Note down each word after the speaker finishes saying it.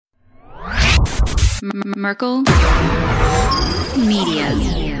Merkel Media.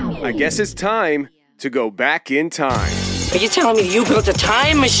 I guess it's time to go back in time. Are you telling me you built a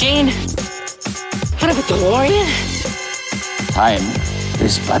time machine? Out of a DeLorean? Time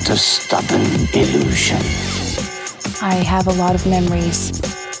is but a stubborn illusion. I have a lot of memories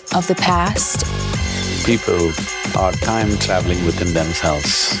of the past. People are time traveling within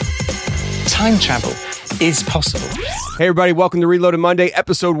themselves. Time travel is possible. Hey everybody, welcome to Reloaded Monday,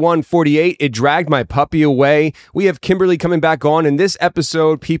 episode 148. It dragged my puppy away. We have Kimberly coming back on. In this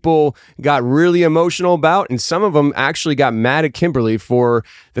episode, people got really emotional about, and some of them actually got mad at Kimberly for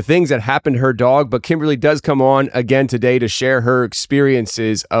the things that happened to her dog. But Kimberly does come on again today to share her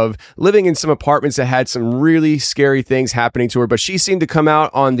experiences of living in some apartments that had some really scary things happening to her. But she seemed to come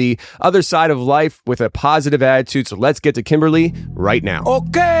out on the other side of life with a positive attitude. So let's get to Kimberly right now.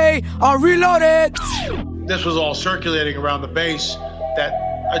 Okay, I'll reload it. This was all circulating around the base that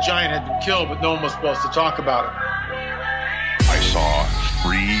a giant had been killed, but no one was supposed to talk about it. I saw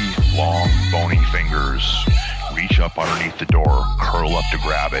 3 long, bony fingers reach up underneath the door, curl up to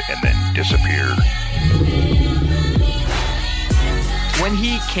grab it, and then disappear. When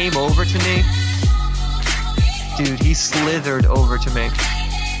he came over to me, dude, he slithered over to me.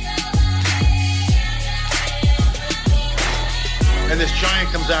 And this giant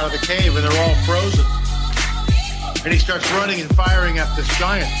comes out of the cave, and they're all frozen. And he starts running and firing at this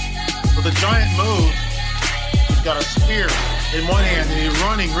giant. Well, the giant moves. He's got a spear in one hand, and he's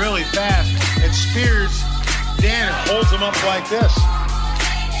running really fast and spears Dan and holds him up like this.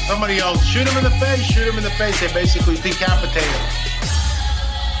 Somebody else, shoot him in the face, shoot him in the face. They basically decapitate him.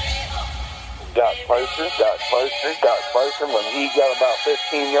 Got closer. When he got about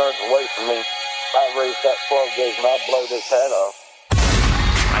 15 yards away from me, I raised that 12 gauge and I blowed his head off.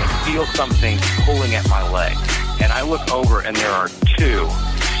 I feel something pulling at my leg. And I look over, and there are 2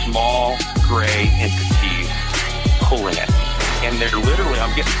 small gray entities pulling at me. And they're literally,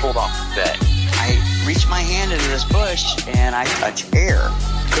 I'm getting pulled off the bed. I reached my hand into this bush, and I touched air.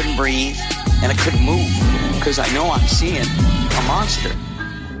 Couldn't breathe, and I couldn't move, because I know I'm seeing a monster.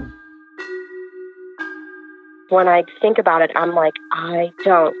 When I think about it, I'm like, I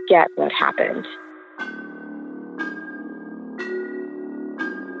don't get what happened.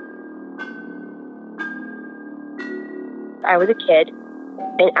 I was a kid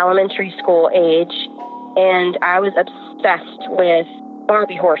in elementary school age, and I was obsessed with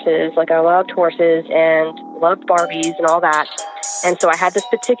Barbie horses. Like, I loved horses and loved Barbies and all that. And so I had this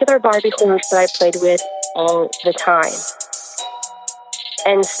particular Barbie horse that I played with all the time.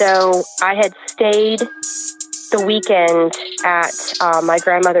 And so I had stayed the weekend at my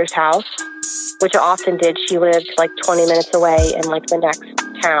grandmother's house, which I often did. She lived like 20 minutes away in like the next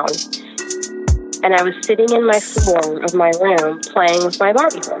town. And I was sitting in my floor of my room playing with my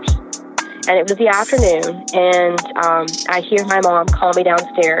Barbie horse. And it was the afternoon, and I hear my mom call me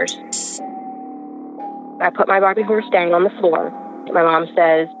downstairs. I put my Barbie horse down on the floor. My mom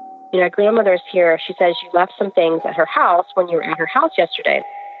says, grandmother's here. She says you left some things at her house when you were at her house yesterday.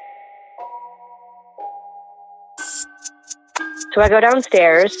 So I go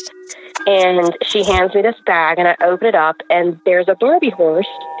downstairs, and she hands me this bag, and I open it up, and there's a Barbie horse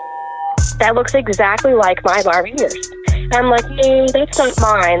that looks exactly like my Barbie horse. And I'm like, no, that's not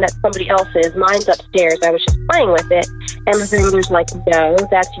mine. That's somebody else's. Mine's upstairs. I was just playing with it. And my grandmother's like, no,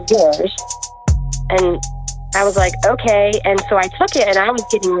 that's yours. And I was like, okay. And so I took it, and I was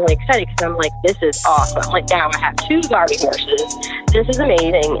getting really excited because I'm like, this is awesome. Like, now I have 2 Barbie horses. This is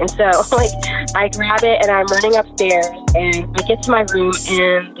amazing. And so, like, I grab it, and I'm running upstairs, and I get to my room,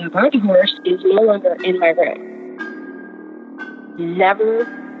 and the Barbie horse is no longer in my room.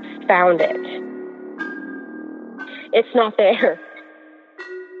 Never found it. It's not there.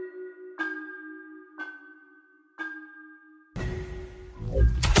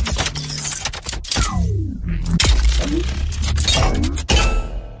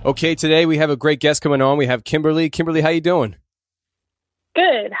 Okay, today we have a great guest coming on. We have Kimberly. Kimberly, how you doing?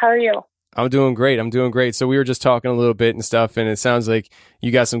 Good. How are you? I'm doing great. So we were just talking a little bit and stuff, and it sounds like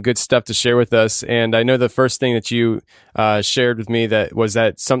you got some good stuff to share with us. And I know the first thing that you shared with me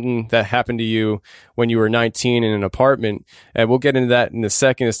that something that happened to you when you were 19 in an apartment. And we'll get into that in a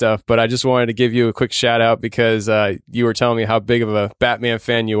second and stuff. But I just wanted to give you a quick shout out because you were telling me how big of a Batman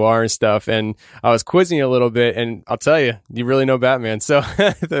fan you are and stuff. And I was quizzing you a little bit, and I'll tell you, you really know Batman. So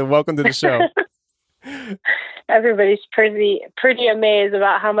welcome to the show. Everybody's pretty amazed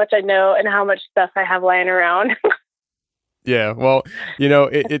about how much I know and how much stuff I have lying around. Yeah, well,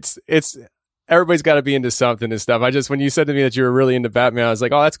 it's everybody's got to be into something and stuff. When you said to me that you were really into Batman, I was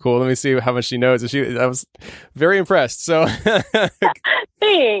like, oh, that's cool. Let me see how much she knows. And I was very impressed. So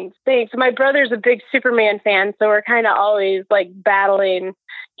Thanks. My brother's a big Superman fan, so we're kind of always like battling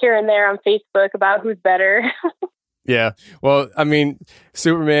here and there on Facebook about who's better. Yeah. Well, I mean,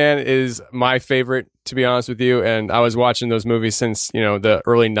 Superman is my favorite, to be honest with you. And I was watching those movies since, the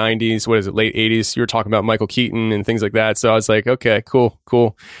early 90s. What is it? Late 80s. You were talking about Michael Keaton and things like that. So I was like, okay, cool.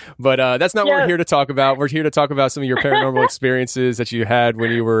 But that's not what we're here to talk about. We're here to talk about some of your paranormal experiences that you had when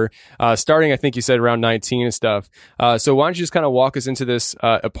you were starting, I think you said around 19 and stuff. So why don't you just kind of walk us into this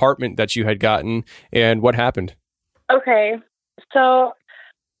apartment that you had gotten and what happened? Okay. So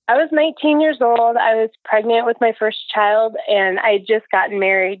I was 19 years old. I was pregnant with my first child, and I had just gotten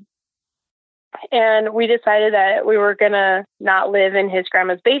married. And we decided that we were going to not live in his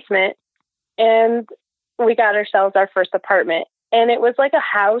grandma's basement. And we got ourselves our first apartment. And it was like a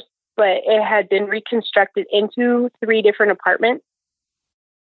house, but it had been reconstructed into 3 different apartments.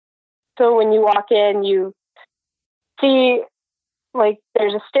 So when you walk in, you see like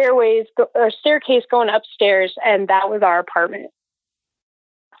there's a staircase going upstairs, and that was our apartment.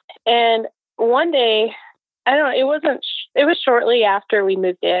 And one day, I don't know, it was shortly after we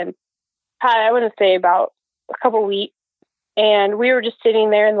moved in. I want to say about a couple weeks. And we were just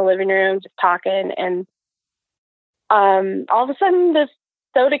sitting there in the living room, just talking. And all of a sudden, this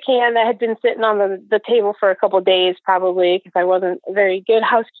soda can that had been sitting on the table for a couple of days, probably because I wasn't a very good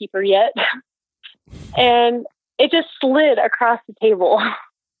housekeeper yet. And it just slid across the table.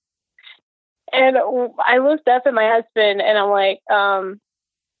 And I looked up at my husband and I'm like,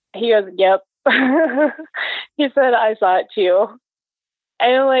 he goes, yep. He said, I saw it too.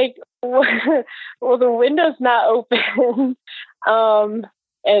 And I'm like, well, the window's not open.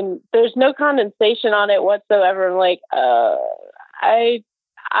 And there's no condensation on it whatsoever. I'm like, I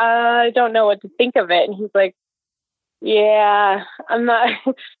don't know what to think of it. And he's like, yeah, I'm not,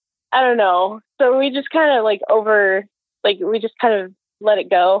 I don't know. So we just kind of we just kind of let it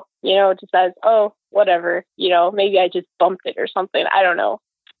go, just as, oh, whatever, maybe I just bumped it or something. I don't know.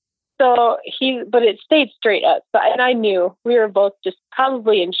 So but it stayed straight up. And I knew we were both just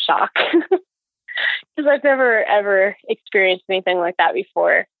probably in shock because I've never, ever experienced anything like that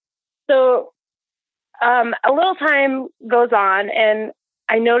before. So a little time goes on and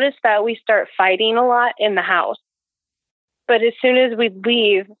I noticed that we start fighting a lot in the house. But as soon as we'd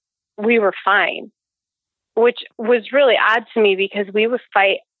leave, we were fine, which was really odd to me because we would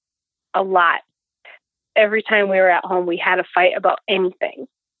fight a lot. Every time we were at home, we had a fight about anything.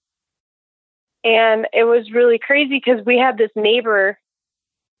 And it was really crazy because we had this neighbor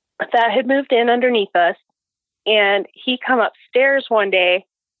that had moved in underneath us, and he come upstairs one day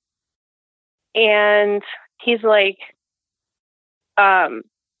and he's like,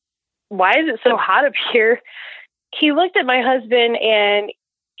 why is it so hot up here? He looked at my husband and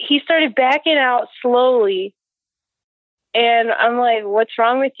he started backing out slowly. And I'm like, what's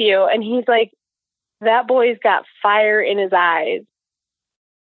wrong with you? And he's like, that boy's got fire in his eyes.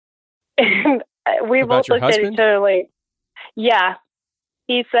 And we both looked at each other like, yeah,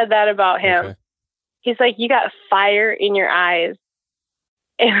 he said that about him. Okay. He's like, you got fire in your eyes.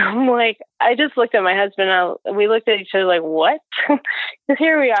 And I'm like, I just looked at my husband and we looked at each other like, what? Because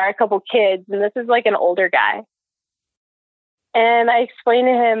here we are, a couple kids, and this is like an older guy. And I explained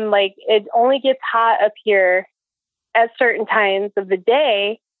to him, like, it only gets hot up here at certain times of the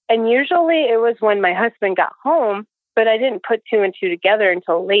day. And usually it was when my husband got home, but I didn't put 2 and 2 together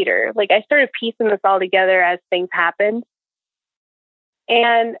until later. Like, I started piecing this all together as things happened.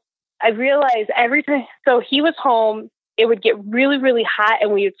 And I realized every time, so he was home, it would get really, really hot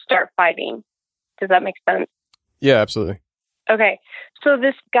and we would start fighting. Does that make sense? Yeah, absolutely. Okay. So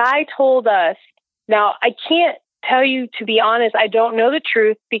this guy told us, now I can't tell you, to be honest, I don't know the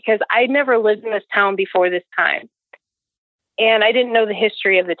truth because I'd never lived in this town before this time. And I didn't know the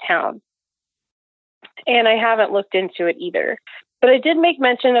history of the town. And I haven't looked into it either. But I did make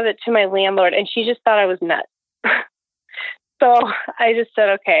mention of it to my landlord, and she just thought I was nuts. So I just said,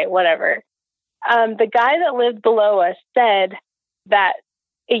 okay, whatever. The guy that lived below us said that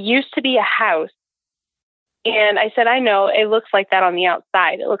it used to be a house. And I said, I know, it looks like that on the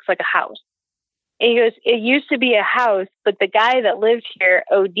outside. It looks like a house. And he goes, it used to be a house, but the guy that lived here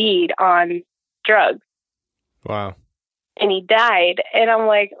OD'd on drugs. Wow. And he died. And I'm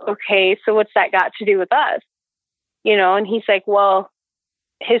like, okay, so what's that got to do with us? And he's like, well,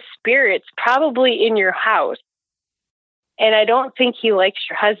 his spirit's probably in your house. And I don't think he likes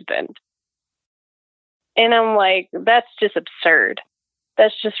your husband. And I'm like, that's just absurd.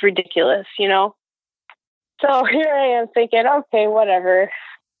 That's just ridiculous, So here I am thinking, okay, whatever.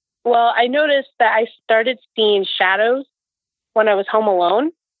 Well, I noticed that I started seeing shadows when I was home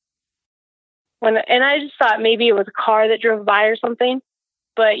alone. And I just thought maybe it was a car that drove by or something.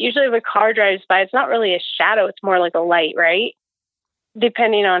 But usually if a car drives by, it's not really a shadow. It's more like a light, right?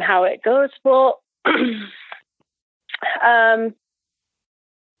 Depending on how it goes. Well,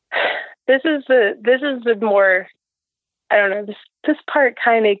 this is the more, I don't know, this part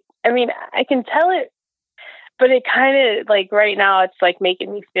kind of, I mean, I can tell it, but it kind of like right now it's like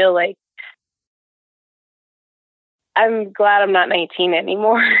making me feel like I'm glad I'm not 19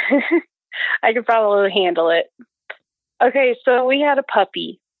 anymore. I could probably handle it. Okay, so we had a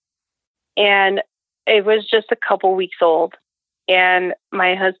puppy and it was just a couple weeks old. And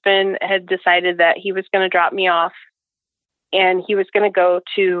my husband had decided that he was going to drop me off and he was going to go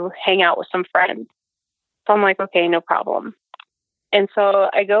to hang out with some friends. So I'm like, okay, no problem. And so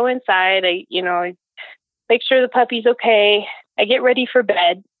I go inside, I make sure the puppy's okay. I get ready for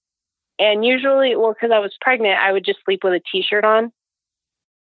bed. And usually, well, because I was pregnant, I would just sleep with a t-shirt on.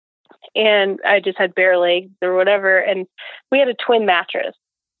 And I just had bare legs or whatever. And we had a twin mattress.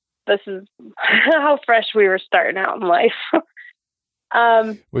 This is how fresh we were starting out in life.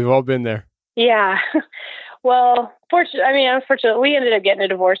 We've all been there. Yeah. Well, unfortunately, we ended up getting a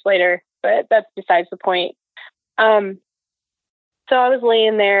divorce later, but that's besides the point. So I was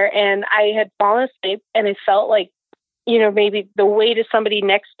laying there and I had fallen asleep and it felt like, maybe the weight of somebody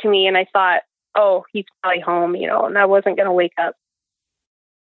next to me. And I thought, oh, he's probably home, and I wasn't going to wake up.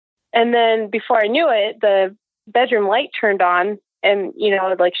 And then before I knew it, the bedroom light turned on and,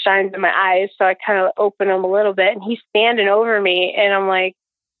 it like shined in my eyes. So I kind of opened them a little bit and he's standing over me and I'm like,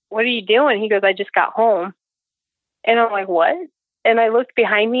 what are you doing? He goes, I just got home. And I'm like, what? And I looked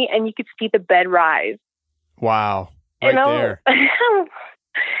behind me and you could see the bed rise. Wow. Right there.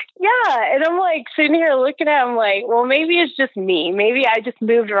 Yeah. And I'm like sitting here looking at him like, well, maybe it's just me. Maybe I just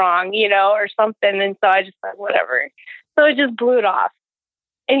moved wrong, or something. And so I just thought, whatever. So I just blew it off.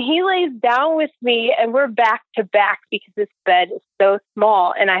 And he lays down with me and we're back to back because this bed is so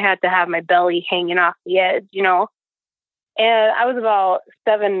small and I had to have my belly hanging off the edge, And I was about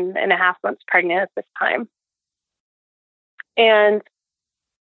 7.5 months pregnant at this time. And,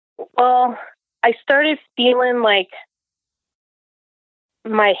 well, I started feeling like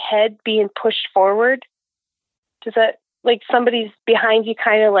my head being pushed forward. Does that, like somebody's behind you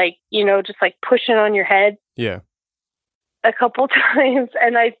kind of like, just like pushing on your head? Yeah. A couple times.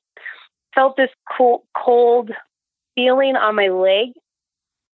 And I felt this cold feeling on my leg.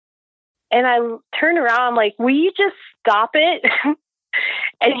 And I turned around, I'm like, will you just stop it?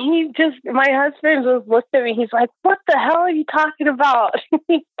 And my husband just looked at me. He's like, what the hell are you talking about?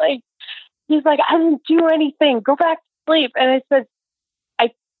 He's like, I didn't do anything. Go back to sleep. And I said,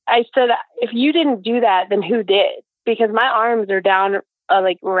 if you didn't do that, then who did? Because my arms are down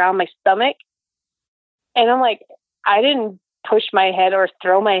like around my stomach. And I'm like, I didn't push my head or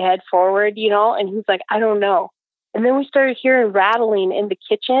throw my head forward, And he's like, I don't know. And then we started hearing rattling in the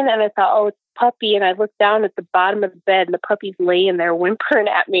kitchen. And I thought, oh, it's a puppy. And I looked down at the bottom of the bed and the puppy's laying there whimpering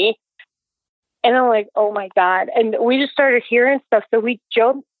at me. And I'm like, oh my God. And we just started hearing stuff. So we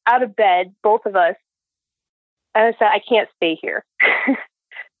jumped out of bed, both of us. And I said, I can't stay here.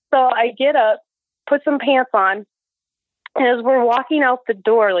 So I get up, put some pants on. And as we're walking out the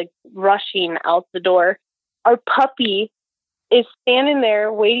door, like rushing out the door, our puppy is standing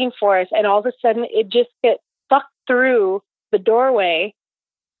there waiting for us. And all of a sudden it just gets sucked through the doorway.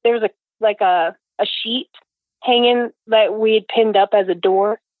 There was a sheet hanging that we had pinned up as a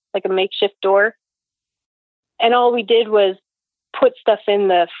door, like a makeshift door. And all we did was put stuff in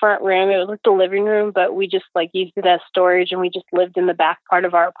the front room. It was like the living room, but we just like used it as storage and we just lived in the back part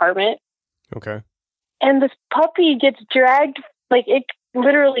of our apartment. Okay. And this puppy gets dragged, like it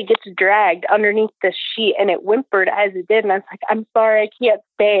literally gets dragged underneath the sheet and it whimpered as it did. And I was like, I'm sorry, I can't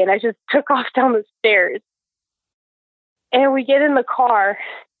stay. And I just took off down the stairs. And we get in the car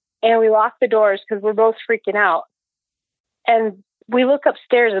and we lock the doors because we're both freaking out. And we look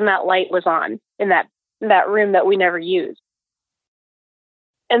upstairs and that light was on in that room that we never used.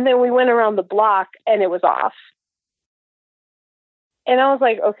 And then we went around the block and it was off. And I was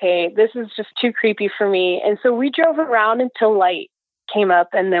like, okay, this is just too creepy for me. And so we drove around until light came up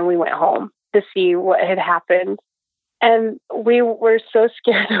and then we went home to see what had happened. And we were so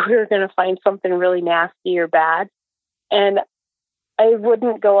scared that we were going to find something really nasty or bad. And I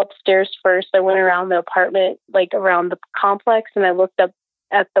wouldn't go upstairs first. I went around the apartment, like around the complex, and I looked up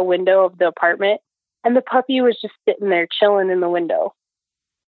at the window of the apartment and the puppy was just sitting there chilling in the window.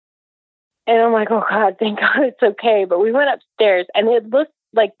 And I'm like, oh God, thank God it's okay. But we went upstairs and it looked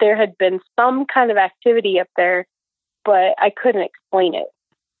like there had been some kind of activity up there, but I couldn't explain it.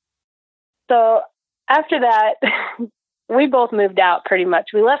 So after that, we both moved out pretty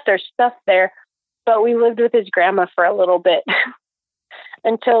much. We left our stuff there, but we lived with his grandma for a little bit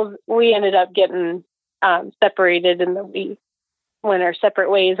until we ended up getting separated and then we went our separate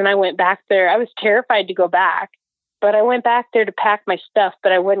ways. And I went back there. I was terrified to go back, but I went back there to pack my stuff,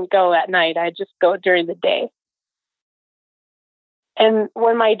 but I wouldn't go at night. I'd just go during the day. And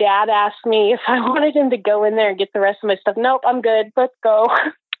when my dad asked me if I wanted him to go in there and get the rest of my stuff, nope, I'm good. Let's go.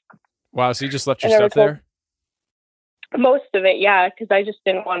 Wow. So you just left your stuff there? Most of it, yeah, because I just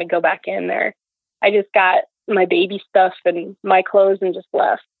didn't want to go back in there. I just got my baby stuff and my clothes and just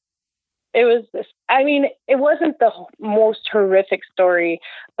left. It was this, I mean, it wasn't the most horrific story,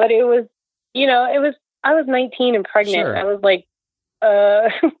 but it was, I was 19 and pregnant. Sure. I was like, I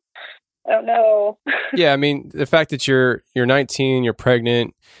don't know. Yeah, I mean, the fact that you're 19, you're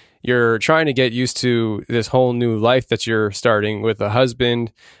pregnant, you're trying to get used to this whole new life that you're starting with a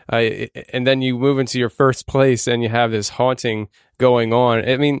husband, and then you move into your first place and you have this haunting going on.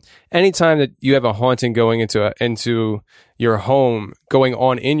 I mean, anytime that you have a haunting going into your home, going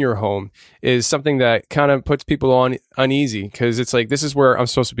on in your home, is something that kind of puts people on uneasy, because it's like, this is where I'm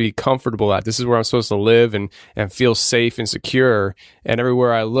supposed to be comfortable at. This is where I'm supposed to live and feel safe and secure. And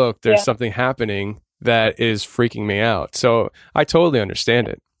everywhere I look, there's something happening that is freaking me out. So I totally understand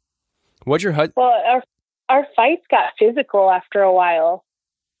it. What's your husband? Well, our fights got physical after a while.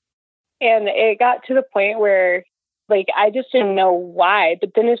 And it got to the point where, like, I just didn't know why.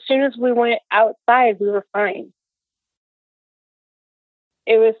 But then as soon as we went outside, we were fine.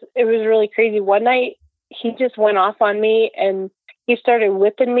 It was really crazy. One night, he just went off on me, and he started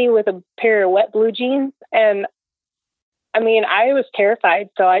whipping me with a pair of wet blue jeans. And, I mean, I was terrified.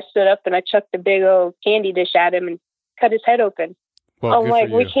 So I stood up and I chucked a big old candy dish at him and cut his head open. Well, I'm like,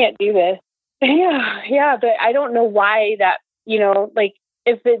 we can't do this. Yeah, but I don't know why that, like,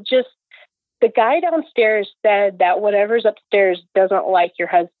 if it just, the guy downstairs said that whatever's upstairs doesn't like your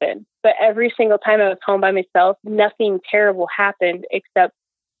husband. But every single time I was home by myself, nothing terrible happened except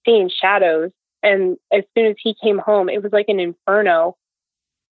seeing shadows. And as soon as he came home, it was like an inferno.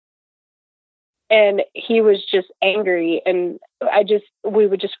 And he was just angry. And we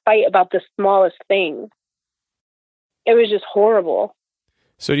would just fight about the smallest things. It was just horrible.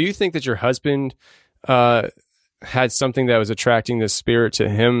 So do you think that your husband had something that was attracting the spirit to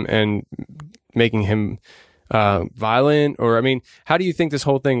him and making him violent? Or, I mean, how do you think this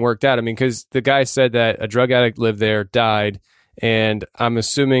whole thing worked out? I mean, because the guy said that a drug addict lived there, died, and I'm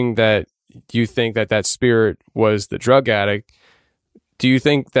assuming that you think that that spirit was the drug addict. Do you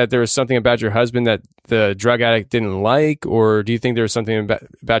think that there was something about your husband that the drug addict didn't like? Or do you think there was something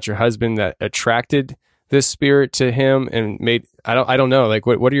about your husband that attracted this spirit to him and made, I don't know, like,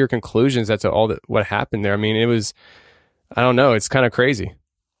 what are your conclusions as to all that, what happened there? I mean, it was, I don't know, it's kind of crazy.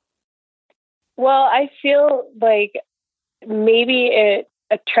 Well, I feel like maybe it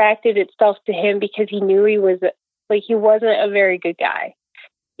attracted itself to him because he knew he wasn't a very good guy.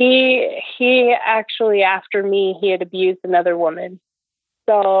 He actually, after me, he had abused another woman.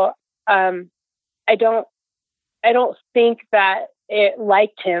 So, I don't think that it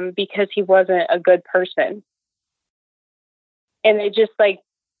liked him because he wasn't a good person. And it just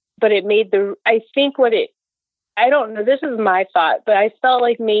but it made I don't know, this is my thought, but I felt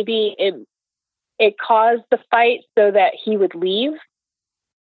like maybe it caused the fight so that he would leave.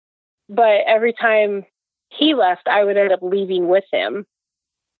 But every time he left, I would end up leaving with him.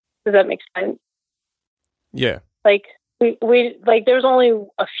 Does that make sense? Yeah. Like, we there was only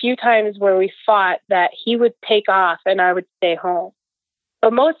a few times where we fought that he would take off and I would stay home.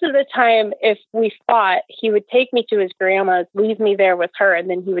 But most of the time, if we fought, he would take me to his grandma's, leave me there with her, and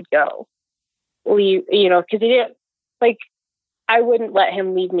then he would go. Because he didn't, I wouldn't let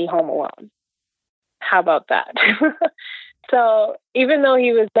him leave me home alone. How about that? So even though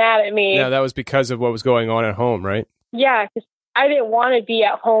he was mad at me. Yeah, that was because of what was going on at home, right? Yeah, because I didn't want to be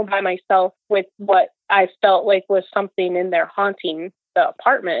at home by myself with what I felt like was something in there haunting the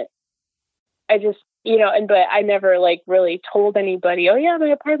apartment. I just, but I never really told anybody, oh yeah, my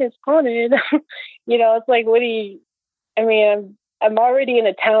apartment's haunted. It's like, I'm already in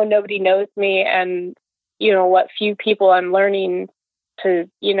a town, nobody knows me. And, what few people I'm learning to,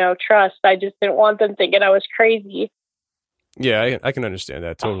 trust, I just didn't want them thinking I was crazy. Yeah, I can understand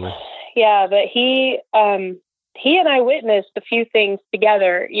that totally. Yeah, but he and I witnessed a few things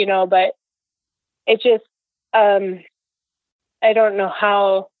together, but it just, I don't know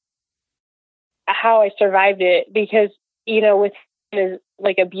how I survived it because, with his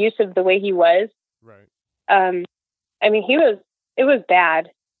abusive the way he was, right. It was bad.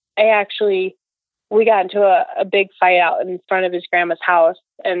 I actually we got into a big fight out in front of his grandma's house,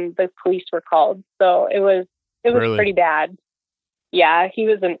 and the police were called. So it was Really? pretty bad. Yeah, he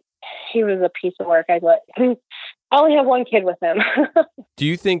was a piece of work. I only have one kid with him. Do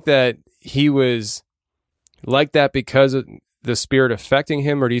you think that he was like that because of the spirit affecting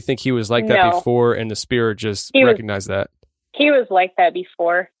him, or do you think he was like that before and the spirit just recognized that? He was like that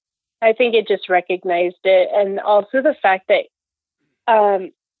before. I think it just recognized it. And also the fact that,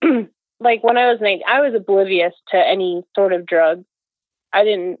 like when I was 9, I was oblivious to any sort of drug. I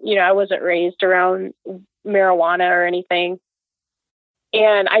didn't, I wasn't raised around marijuana or anything.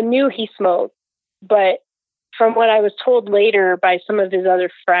 And I knew he smoked, but from what I was told later by some of his other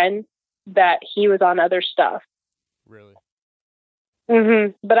friends, that he was on other stuff. Really?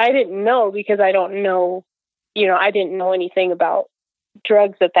 Mm-hmm. But I didn't know because I don't know, I didn't know anything about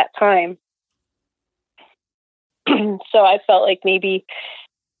drugs at that time. So I felt like maybe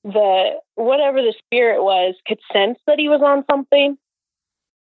whatever the spirit was could sense that he was on something,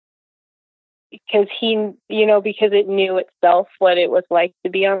 because because it knew itself what it was like to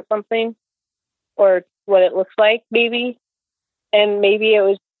be on something, or what it looks like maybe. And maybe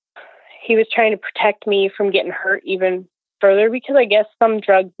he was trying to protect me from getting hurt even further, because I guess some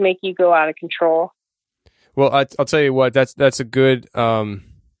drugs make you go out of control. Well, I'll tell you what, that's a good angle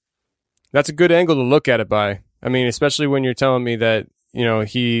to look at it by. I mean, especially when you're telling me that,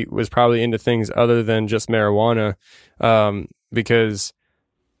 he was probably into things other than just marijuana, because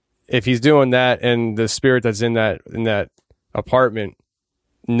if he's doing that and the spirit that's in that apartment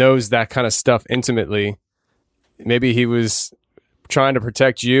knows that kind of stuff intimately, maybe he was trying to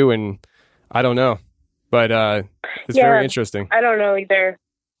protect you, and I don't know, but it's very interesting. I don't know either.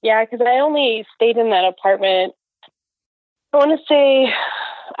 Yeah, because I only stayed in that apartment, I want to say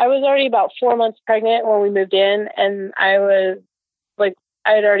I was already about 4 months pregnant when we moved in, and I was like,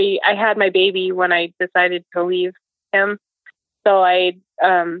 I had my baby when I decided to leave him. So I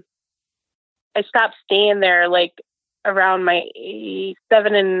stopped staying there like around my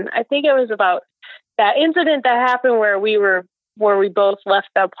 7, and I think it was about that incident that happened where we both left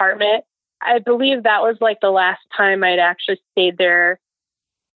the apartment. I believe that was like the last time I'd actually stayed there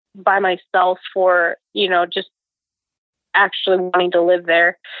by myself for, just actually wanting to live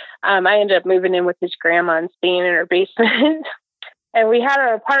there. I ended up moving in with his grandma and staying in her basement. And we had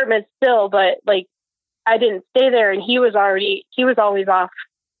our apartment still, but like I didn't stay there, and he was always off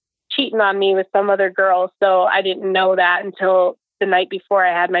cheating on me with some other girl. So I didn't know that until the night before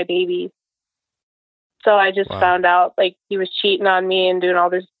I had my baby. So I just found out like he was cheating on me and doing all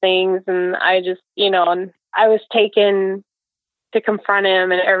these things. And I just, and I was taken to confront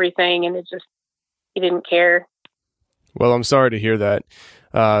him and everything. And he didn't care. Well, I'm sorry to hear that.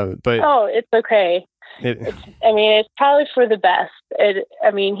 But it's okay. It's probably for the best.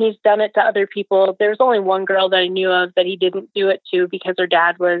 He's done it to other people. There's only one girl that I knew of that he didn't do it to, because her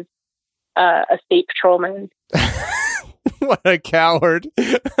dad was a state patrolman. What a coward.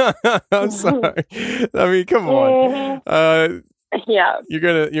 I'm sorry. I mean, come on. Yeah. You're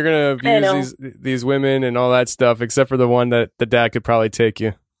gonna abuse these women and all that stuff, except for the one that the dad could probably take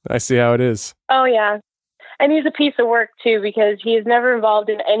you. I see how it is. Oh yeah. And he's a piece of work too, because he is never involved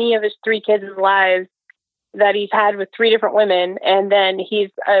in any of his 3 kids' lives that he's had with 3 different women. And then he's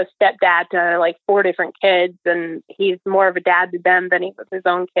a stepdad to like 4 different kids, and he's more of a dad to them than he was his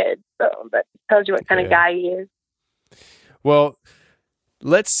own kids. So that tells you what kind of guy he is. Well,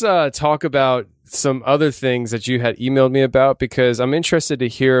 let's talk about some other things that you had emailed me about, because I'm interested to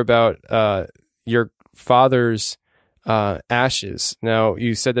hear about your father's ashes. Now,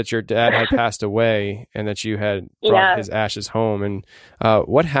 you said that your dad had passed away and that you had brought his ashes home. And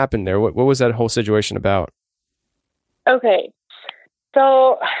what happened there? What was that whole situation about? Okay.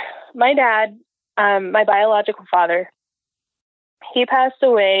 So my dad, my biological father, he passed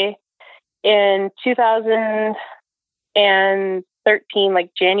away in 2013,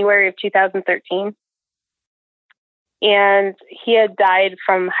 like January of 2013. And he had died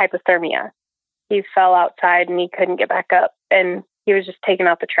from hypothermia. He fell outside and he couldn't get back up, and he was just taking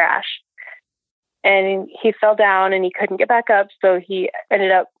out the trash. And he fell down and he couldn't get back up, so he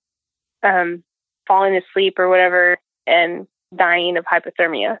ended up falling asleep or whatever and dying of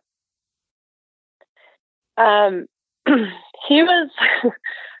hypothermia. He was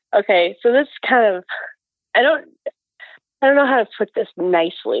okay. So this kind of, I don't know how to put this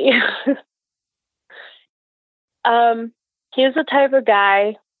nicely. He was the type of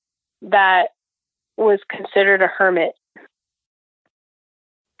guy that was considered a hermit.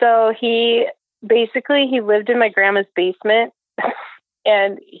 So he lived in my grandma's basement,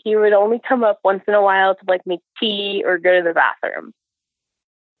 and he would only come up once in a while to like make tea or go to the bathroom.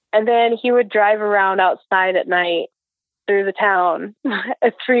 And then he would drive around outside at night through the town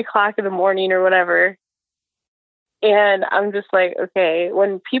at 3:00 in the morning or whatever. And I'm just like, okay,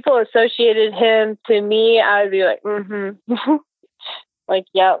 when people associated him to me, I would be like, like,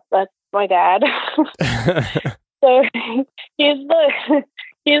 yep, that's my dad. So he's the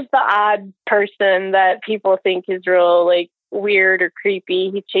odd person that people think is real, like, weird or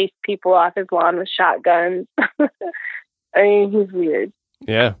creepy. He chased people off his lawn with shotguns. I mean, he's weird.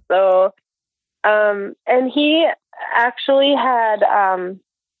 Yeah. So, and he actually had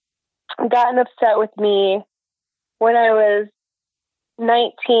gotten upset with me when I was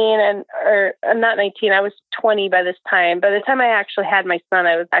 19 not 19, I was 20 by this time. By the time I actually had my son,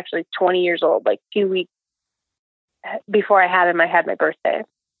 I was actually 20 years old, like 2 weeks before I had him. I had my birthday.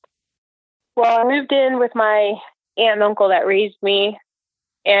 Well, I moved in with my aunt and uncle that raised me,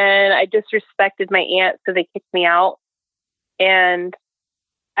 and I disrespected my aunt, so they kicked me out. And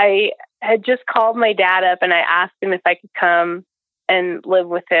I had just called my dad up and I asked him if I could come and live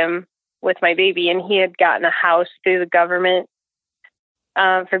with him with my baby. And he had gotten a house through the government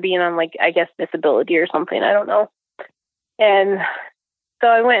for being on, like, I guess, disability or something. I don't know. And so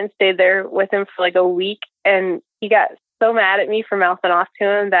I went and stayed there with him for like a week, and he got so mad at me for mouthing off to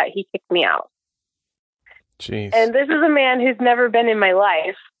him that he kicked me out. Jeez. And this is a man who's never been in my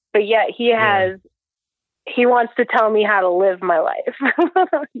life, but yet he wants to tell me how to live my life,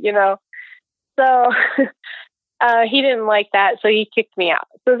 you know? So he didn't like that. So he kicked me out.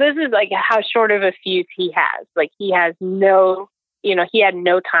 So this is like how short of a fuse he has. Like, he has no, he had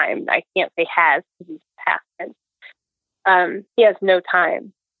no time. I can't say has, because he's past tense. He has no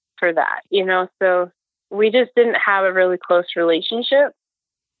time for that, so we just didn't have a really close relationship.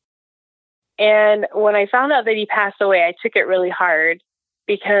 And when I found out that he passed away, I took it really hard,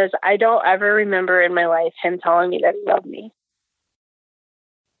 because I don't ever remember in my life him telling me that he loved me.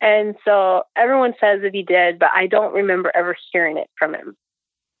 And so everyone says that he did, but I don't remember ever hearing it from him.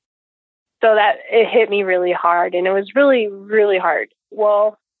 So that it hit me really hard, and it was really, really hard.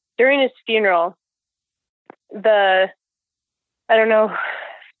 Well, during his funeral,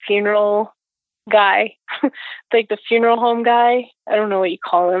 funeral guy, like the funeral home guy, I don't know what you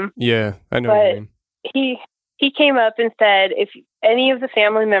call him. Yeah, I know what you mean. He came up and said, if any of the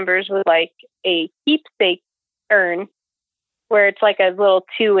family members would like a keepsake urn, where it's like a little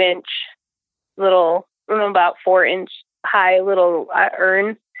 2-inch, about 4-inch high little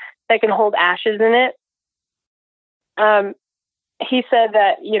urn that can hold ashes in it. He said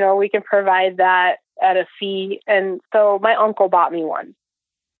that, we can provide that at a fee. And so my uncle bought me one.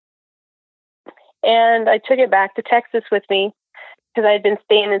 And I took it back to Texas with me, because I had been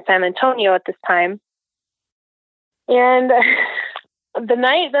staying in San Antonio at this time. And the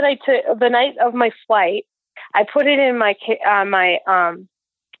night of my flight, I put it in my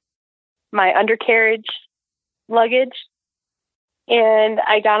undercarriage luggage, and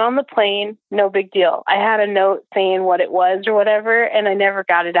I got on the plane. No big deal. I had a note saying what it was or whatever, and I never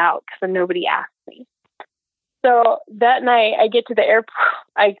got it out because nobody asked me. So that night, I get to the airport.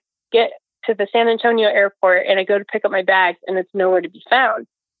 I get to the San Antonio airport, and I go to pick up my bags, and it's nowhere to be found.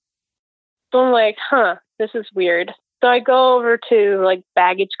 So I'm like, this is weird. So I go over to like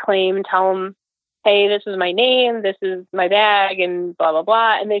baggage claim and tell them, hey, this is my name, this is my bag, and blah, blah,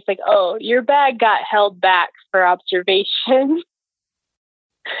 blah. And they're like, oh, your bag got held back for observation.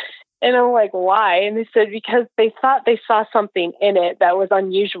 And I'm like, why? And they said, because they thought they saw something in it that was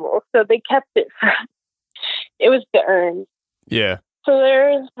unusual. So they kept it. It was the urn. Yeah. So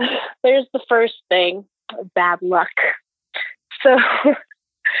there's the first thing, bad luck. So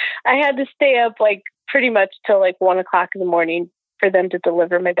I had to stay up like pretty much till like 1:00 in the morning for them to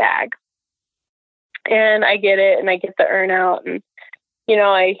deliver my bag. And I get it, and I get the urn out, and,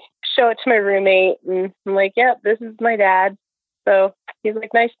 I show it to my roommate, and I'm like, yep, this is my dad. So he's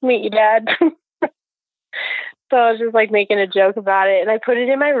like, nice to meet you, Dad. So I was just like making a joke about it, and I put it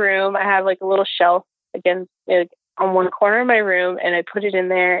in my room. I have like a little shelf against on one corner of my room, and I put it in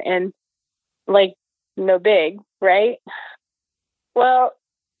there, and like, no big, right? Well,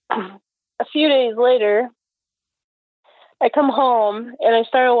 a few days later, I come home, and I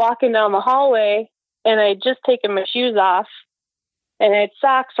started walking down the hallway, and I had just taken my shoes off, and I had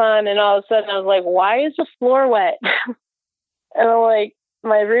socks on, and all of a sudden I was like, why is the floor wet? And I'm like,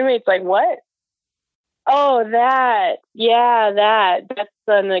 my roommate's like, what? Oh, that. Yeah, that's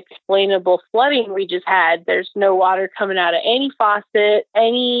unexplainable flooding we just had. There's no water coming out of any faucet,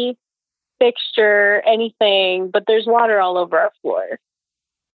 any fixture, anything, but there's water all over our floor.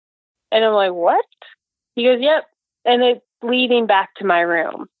 And I'm like, what? He goes, yep. And it's leading back to my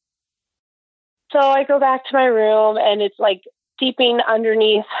room. So I go back to my room, and it's like seeping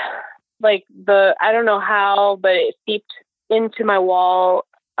underneath, like I don't know how, but it seeped into my wall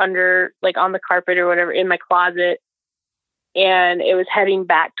under, like on the carpet or whatever in my closet. And it was heading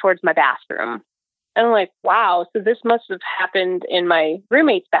back towards my bathroom. And I'm like, wow, so this must have happened in my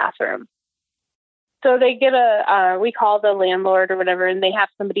roommate's bathroom. So they get we call the landlord or whatever, and they have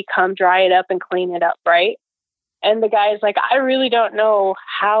somebody come dry it up and clean it up, right? And the guy's like, I really don't know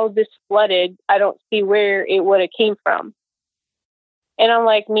how this flooded. I don't see where it would have came from. And I'm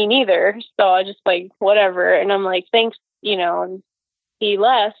like, me neither. So I just like, whatever. And I'm like, thanks, and he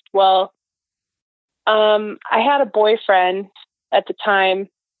left. Well, I had a boyfriend at the time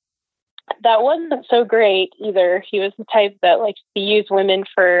that wasn't so great either. He was the type that likes to use women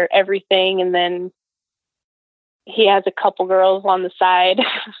for everything. And then he has a couple girls on the side.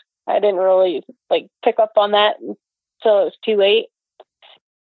 I didn't really pick up on that until it was too late.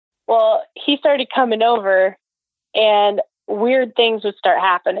 Well, he started coming over and weird things would start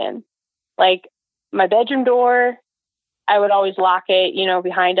happening. Like my bedroom door, I would always lock it,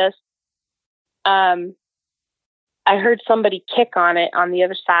 behind us. I heard somebody kick on it on the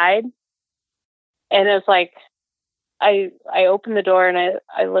other side. And it was like, I opened the door and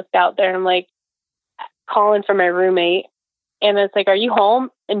I looked out there and I'm like calling for my roommate. And it's like, are you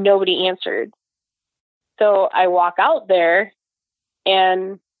home? And nobody answered. So I walk out there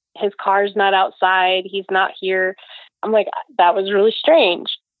and his car's not outside. He's not here. I'm like, that was really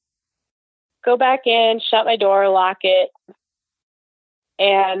strange. Go back in, shut my door, lock it.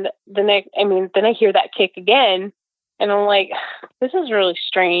 And then I hear that kick again. And I'm like, this is really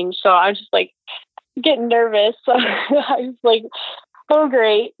strange. So I'm just like getting nervous. So I was like, oh,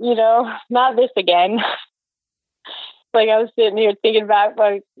 great. Not this again. Like I was sitting here thinking back,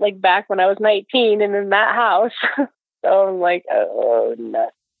 back when I was 19 and in that house. So I'm like, oh no.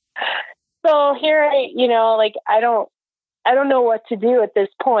 So here I don't know what to do at this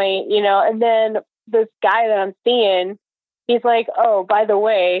point, and then this guy that I'm seeing, he's like, oh, by the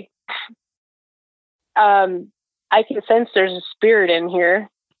way, I can sense there's a spirit in here.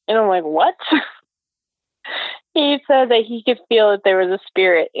 And I'm like, what? He said that he could feel that there was a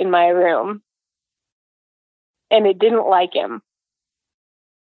spirit in my room and it didn't like him.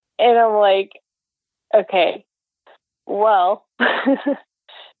 And I'm like, okay, well, I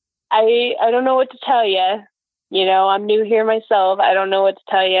don't know what to tell you. I'm new here myself. I don't know what to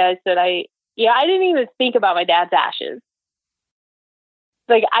tell you. I said, I didn't even think about my dad's ashes.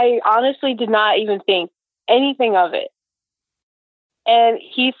 Like, I honestly did not even think anything of it. And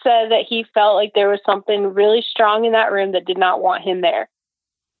he said that he felt like there was something really strong in that room that did not want him there.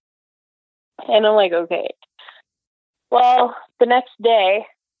 And I'm like, okay. Well, the next day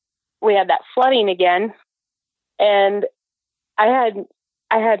we had that flooding again. And I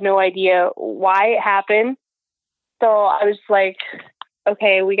had no idea why it happened. So I was like,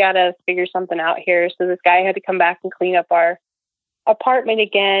 okay, we got to figure something out here. So this guy had to come back and clean up our apartment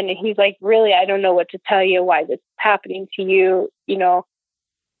again. And he's like, really, I don't know what to tell you why this is happening to you,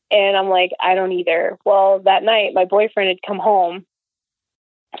 And I'm like, I don't either. Well, that night, my boyfriend had come home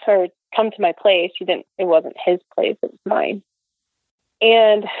or come to my place. It wasn't his place, it was mine.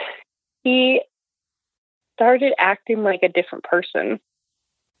 And he started acting like a different person.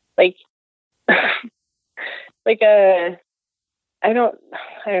 Like, I don't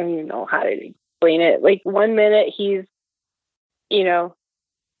even know how to explain it. Like, one minute he's,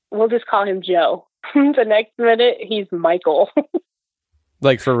 we'll just call him Joe. The next minute he's Michael.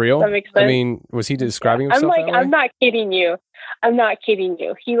 Like, for real? That makes sense. I mean, was he describing himself that way? I'm not kidding you.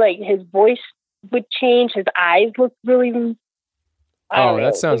 He, his voice would change. His eyes looked really...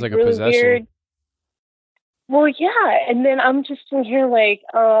 that sounds like a really possession. Weird. Well, yeah. And then I'm just in here like,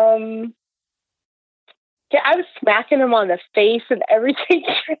 I was smacking him on the face and everything,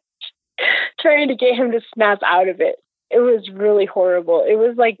 trying to get him to snap out of it. It was really horrible. It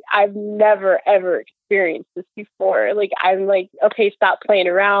was like, I've never, ever experienced this before. Like, I'm like, okay, stop playing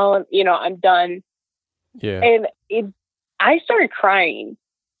around. I'm done. Yeah. And I started crying.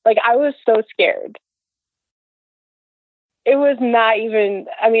 Like, I was so scared. It was not even,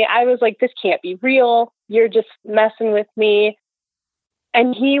 I was like, this can't be real. You're just messing with me.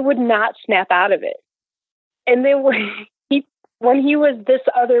 And he would not snap out of it. And then when he was this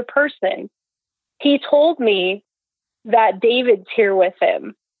other person, he told me that David's here with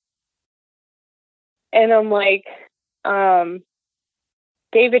him. And I'm like,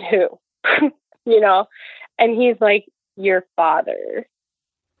 David who? And he's like, your father.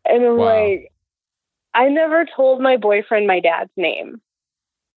 And I'm like, I never told my boyfriend my dad's name.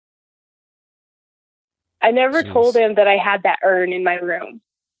 I never told him that I had that urn in my room.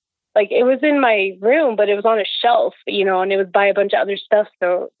 like, it was in my room, but it was on a shelf, you know, and it was by a bunch of other stuff.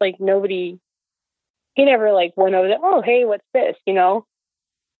 So, like, he never, like, went over there, oh, hey, what's this, you know?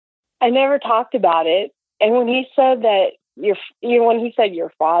 I never talked about it. And when he said that, when he said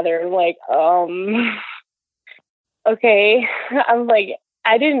your father, I'm like, okay. I'm like,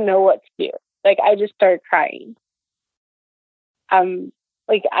 I didn't know what to do. Like, I just started crying. I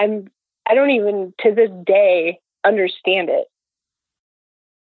don't even, to this day, understand it.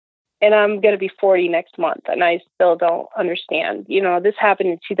 And I'm going to be 40 next month, and I still don't understand. You know, this happened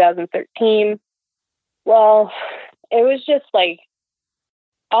in 2013. Well, it was just like,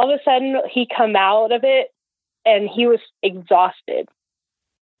 all of a sudden, he come out of it, and he was exhausted.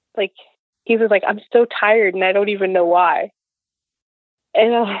 Like, he was like, I'm so tired, and I don't even know why.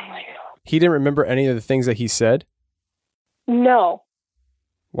 And I'm like, he didn't remember any of the things that he said? No.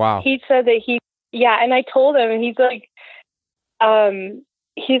 Wow. He said that and I told him, and he's like,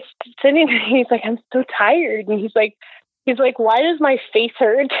 he's sitting there, he's like, I'm so tired. And he's like, why does my face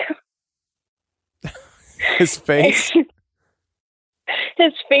hurt? His face?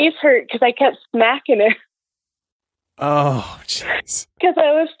 His face hurt because I kept smacking him. Oh, jeez. Because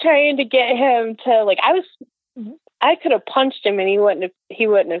I was trying to get him to, like, I could have punched him and it wouldn't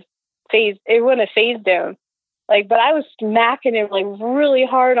have phased him. Like, but I was smacking him, like, really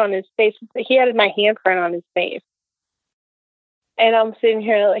hard on his face. He had my handprint on his face. And I'm sitting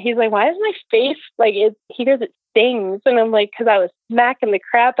here, he's like, why is my face, like, he goes, it stings. And I'm like, because I was smacking the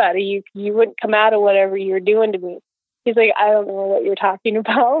crap out of you. You wouldn't come out of whatever you were doing to me. He's like, I don't know what you're talking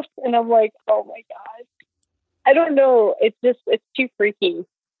about. And I'm like, oh my God. I don't know. It's too freaky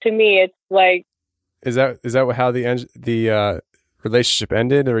to me. It's like, is that how the relationship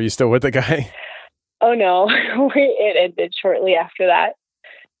ended, or are you still with the guy? Oh no, it ended shortly after that.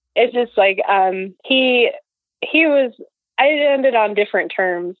 It's just like, I ended on different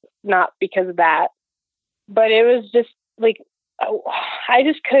terms, not because of that, but it was just like, I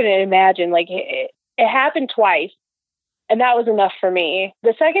just couldn't imagine, like, it happened twice, and that was enough for me.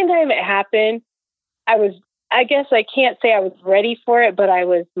 The second time it happened, I guess I can't say I was ready for it, but I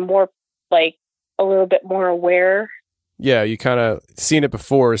was more, like, a little bit more aware. Yeah, you kind of seen it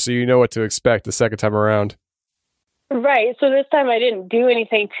before, so you know what to expect the second time around. Right. So this time I didn't do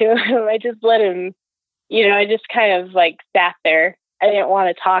anything to him. I just let him, you know, I just kind of, like, sat there. I didn't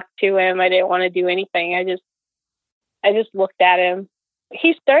want to talk to him. I didn't want to do anything. I just looked at him.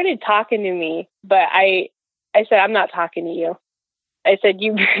 He started talking to me, but I said, I'm not talking to you. I said,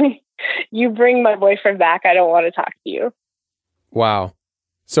 you bring my boyfriend back. I don't want to talk to you. Wow.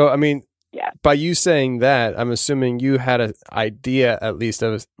 So, I mean, yeah. By you saying that, I'm assuming you had an idea at least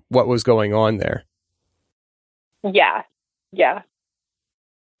of what was going on there. Yeah. Yeah.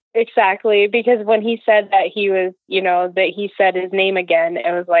 Exactly. Because when he said that he was, you know, that he said his name again,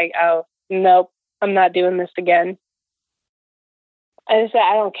 it was like, oh, nope, I'm not doing this again. I just said,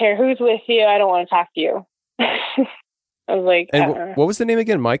 I don't care who's with you. I don't want to talk to you. I was like, and what was the name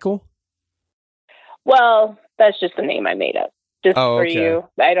again? Michael? Well, that's just the name I made up. Just for you.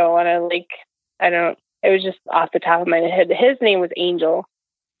 I don't want to, like, it was just off the top of my head. His name was Angel,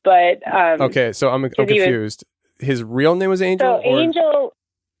 but, okay. So I'm confused. His real name was Angel? So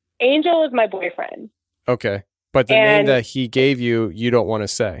Angel is my boyfriend. Okay. But the name that he gave you, you don't want to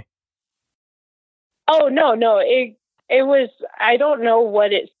say. Oh, no. It was, I don't know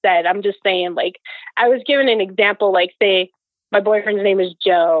what it said. I'm just saying, like, I was given an example, like, say my boyfriend's name is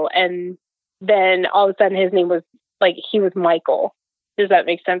Joe, and then all of a sudden his name was, like, he was Michael. Does that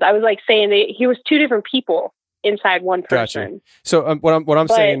make sense? I was, like, saying that he was two different people inside one person. Gotcha. So what I'm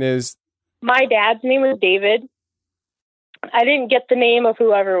saying is, my dad's name was David. I didn't get the name of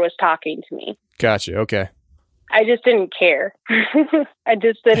whoever was talking to me. Gotcha. Okay. I just didn't care. I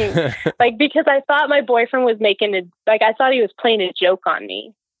just didn't, like, because I thought my boyfriend was I thought he was playing a joke on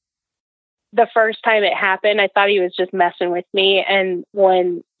me. The first time it happened, I thought he was just messing with me. And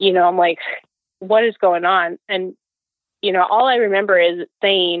when, you know, I'm like, what is going on? And, you know, all I remember is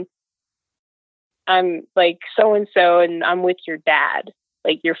saying, I'm like so-and-so, and I'm with your dad,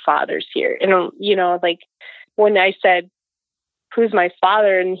 like, your father's here. And, you know, like, when I said, who's my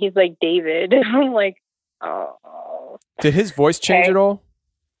father? And he's like, David. And I'm like, oh. Did his voice change at all?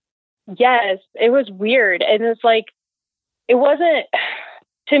 Yes, it was weird. And it's like, it wasn't,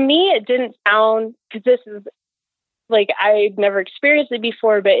 to me, it didn't sound, because this is, like, I've never experienced it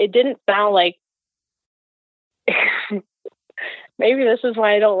before, but it didn't sound like, maybe this is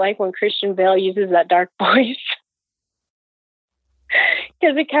why I don't like when Christian Bale uses that dark voice.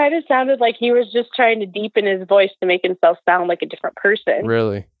 Because it kind of sounded like he was just trying to deepen his voice to make himself sound like a different person.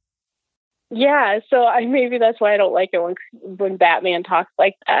 Really? Yeah, so maybe that's why I don't like it when Batman talks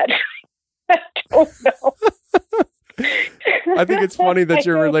like that. I don't know. I think it's funny that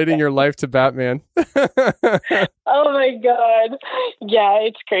you're relating your life to Batman. Oh my God. Yeah,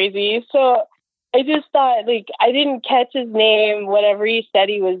 it's crazy. So I just thought, like, I didn't catch his name, whatever he said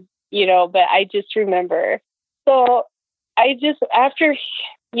he was, but I just remember. So I just, after,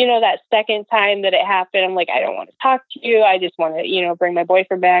 that second time that it happened, I'm like, I don't want to talk to you. I just want to, bring my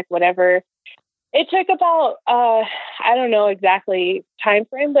boyfriend back, whatever. It took about, I don't know exactly time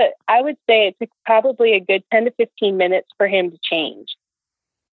frame, but I would say it took probably a good 10 to 15 minutes for him to change.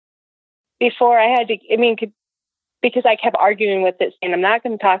 Before I had to, because I kept arguing with it, saying, I'm not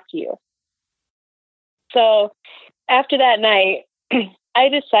going to talk to you. So after that night, I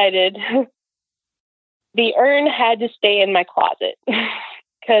decided the urn had to stay in my closet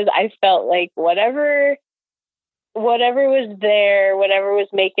because I felt like whatever was there, whatever was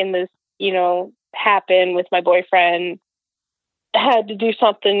making this, happen with my boyfriend, had to do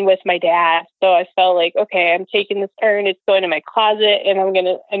something with my dad. So I felt like, okay, I'm taking this urn, it's going in my closet,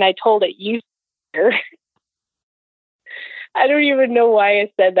 and I told it, you here. I don't even know why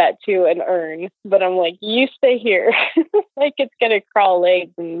I said that to an urn, but I'm like, you stay here. Like it's going to crawl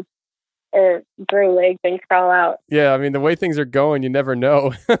legs or grow legs and crawl out. Yeah, the way things are going, you never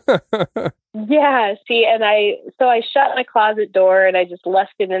know. Yeah, see, and I shut my closet door and I just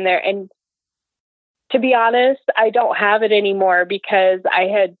left it in there. And to be honest, I don't have it anymore because I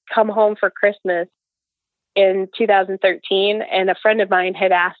had come home for Christmas in 2013 and a friend of mine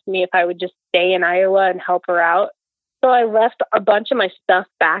had asked me if I would just stay in Iowa and help her out. So I left a bunch of my stuff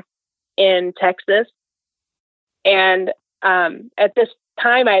back in Texas. And at this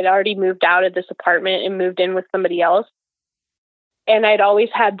time, I'd already moved out of this apartment and moved in with somebody else. And I'd always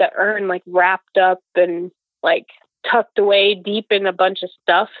had the urn like wrapped up and like tucked away deep in a bunch of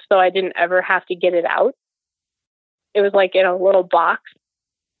stuff. So I didn't ever have to get it out. It was like in a little box.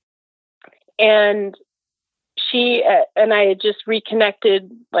 And she and I had just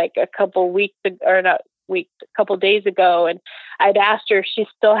reconnected like a couple days ago, and I'd asked her if she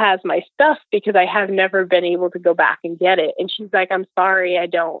still has my stuff because I have never been able to go back and get it. And she's like, I'm sorry, I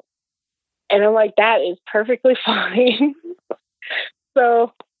don't. And I'm like, that is perfectly fine.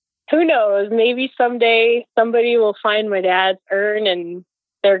 So who knows? Maybe someday somebody will find my dad's urn and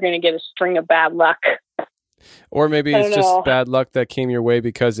they're going to get a string of bad luck. Or maybe it's just bad luck that came your way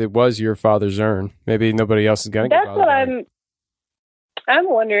because it was your father's urn. Maybe nobody else is going to get bothered. That's what I'm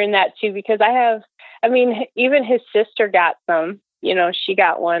wondering that too, because even his sister got some, she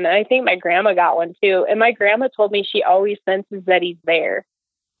got one. And I think my grandma got one too. And my grandma told me she always senses that he's there.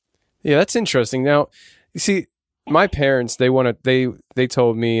 Yeah, that's interesting. Now, you see, my parents, they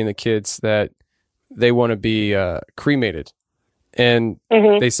told me and the kids that they want to be cremated. And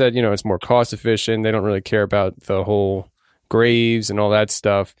they said, it's more cost efficient. They don't really care about the whole graves and all that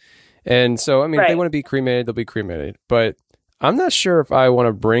stuff. And so, if they want to be cremated, they'll be cremated. But I'm not sure if I want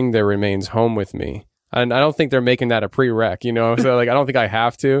to bring their remains home with me. And I don't think they're making that a prereq, So I don't think I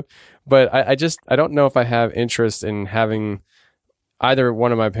have to. But I don't know if I have interest in having either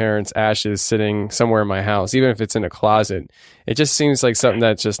one of my parents' ashes sitting somewhere in my house, even if it's in a closet. It just seems like something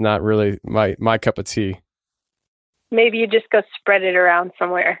that's just not really my cup of tea. Maybe you just go spread it around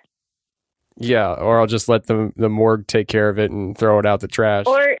somewhere. Yeah, or I'll just let the morgue take care of it and throw it out the trash.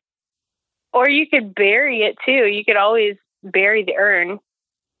 Or you could bury it too. You could always bury the urn.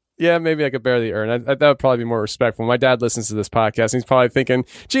 Yeah, maybe I could bury the urn. That would probably be more respectful. My dad listens to this podcast, and he's probably thinking,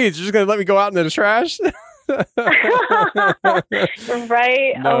 geez, you're just going to let me go out into the trash?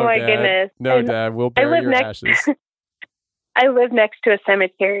 Right? No, oh my Dad. goodness. No, And Dad, we'll bury your ashes. I live next to a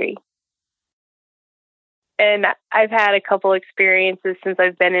cemetery. And I've had a couple experiences since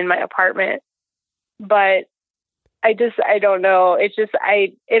I've been in my apartment. But I don't know.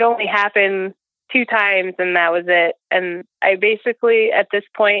 It only happened 2 times and that was it. And I basically, at this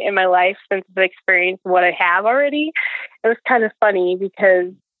point in my life, since I've experienced what I have already, it was kind of funny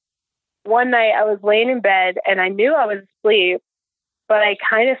because one night I was laying in bed and I knew I was asleep, but I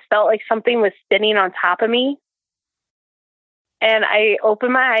kind of felt like something was sitting on top of me. And I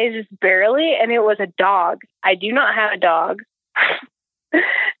opened my eyes just barely, and it was a dog. I do not have a dog.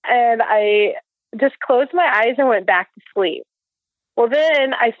 And I just closed my eyes and went back to sleep. Well,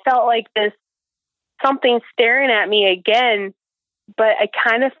 then I felt like something staring at me again, but I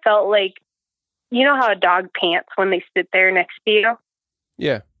kind of felt like, you know how a dog pants when they sit there next to you?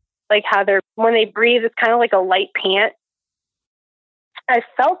 Yeah. Like how when they breathe, it's kind of like a light pant. I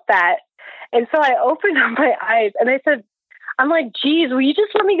felt that. And so I opened up my eyes and I said, I'm like, geez, will you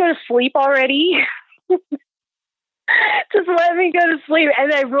just let me go to sleep already? just let me go to sleep.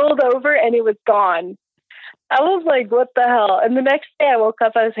 And I rolled over and it was gone. I was like, what the hell? And the next day I woke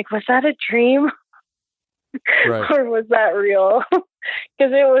up, I was like, was that a dream? Right. Or was that real?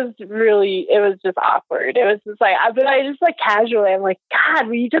 Because it was just awkward. It was just like, but I just like casually, I'm like, God,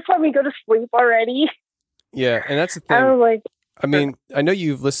 will you just let me go to sleep already? Yeah, and that's the thing. I was like, I mean, I know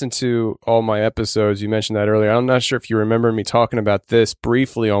you've listened to all my episodes. You mentioned that earlier. I'm not sure if you remember me talking about this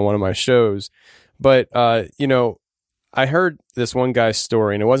briefly on one of my shows, but, you know, I heard this one guy's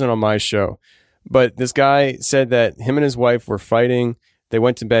story, and it wasn't on my show, but this guy said that him and his wife were fighting. They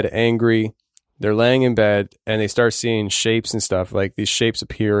went to bed angry. They're laying in bed, and they start seeing shapes and stuff. Like these shapes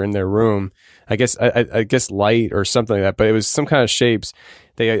appear in their room. I guess light or something like that, but it was some kind of shapes.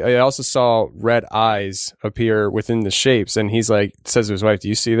 I also saw red eyes appear within the shapes, and he's like, says to his wife, "Do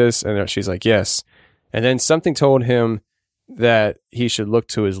you see this?" And she's like, "Yes." And then something told him that he should look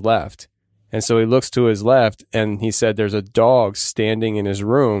to his left. And so he looks to his left, and he said there's a dog standing in his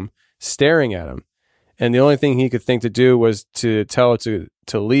room staring at him. And the only thing he could think to do was to tell it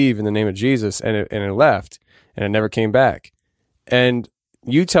to leave in the name of Jesus, and it left, and it never came back. And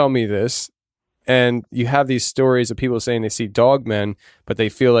you tell me this, and you have these stories of people saying they see dog men, but they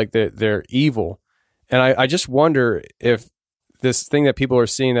feel like they're evil. And I just wonder if this thing that people are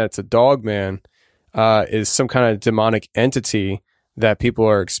seeing that's a dog man is some kind of demonic entity that people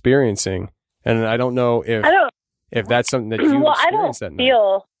are experiencing. And I don't know if that's something that you experienced that night.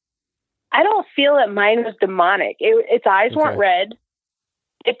 I don't feel that mine was demonic. Its eyes weren't red.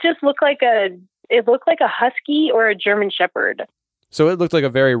 It just looked like a husky or a German shepherd. So it looked like a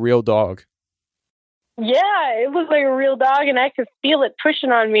very real dog. Yeah, it looked like a real dog, and I could feel it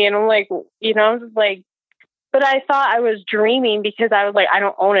pushing on me. And I'm like, you know, like, but I thought I was dreaming because I was like, I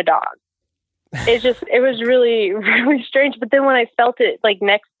don't own a dog. It was really, really strange. But then when I felt it like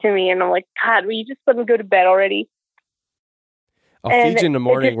next to me, and I'm like, God, will you just let me go to bed already? I'll feed you in the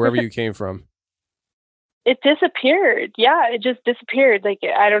morning wherever you came from. It disappeared. Yeah, it just disappeared. Like,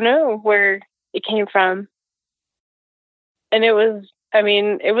 I don't know where it came from. And it was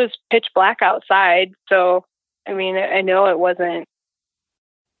pitch black outside. So, I mean, I know it wasn't.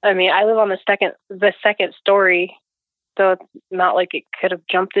 I mean, I live on the second story, so it's not like it could have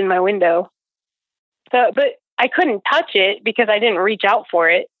jumped in my window. So, but I couldn't touch it because I didn't reach out for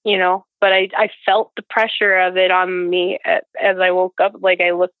it, you know. But I felt the pressure of it on me as I woke up. Like,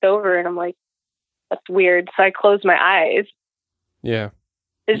 I looked over and I'm like, that's weird. So I closed my eyes. Yeah.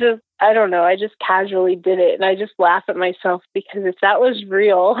 It's just, I don't know. I just casually did it. And I just laugh at myself because if that was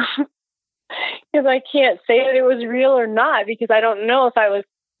real, because I can't say that it was real or not, because I don't know if I was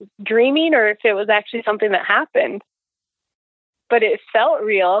dreaming or if it was actually something that happened. But it felt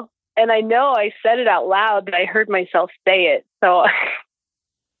real. And I know I said it out loud, but I heard myself say it. So,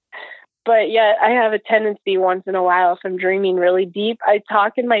 but yeah, I have a tendency once in a while, if I'm dreaming really deep, I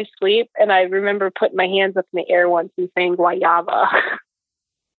talk in my sleep, and I remember putting my hands up in the air once and saying guayaba.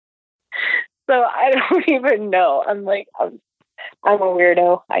 So I don't even know. I'm like, I'm a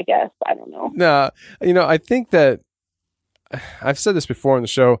weirdo, I guess. I don't know. No, you know, I think that I've said this before on the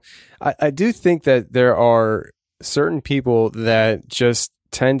show. I do think that there are certain people that just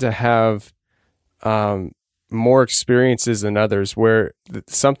tend to have more experiences than others, where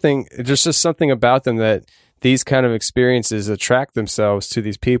there's just something about them that these kind of experiences attract themselves to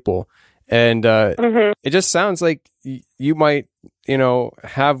these people. And it just sounds like you might, you know,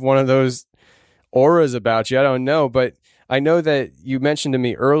 have one of those auras about you. I don't know, but I know that you mentioned to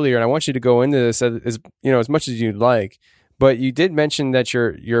me earlier, and I want you to go into this as you know, as much as you'd like, but you did mention that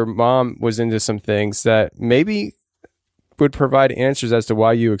your mom was into some things that maybe would provide answers as to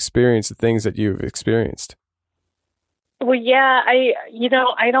why you experienced the things that you've experienced. Well, yeah, I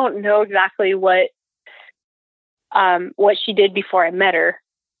don't know exactly what she did before I met her,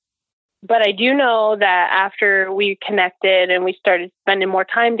 but I do know that after we connected and we started spending more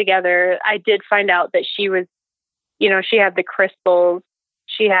time together, I did find out that she was, you know, she had the crystals,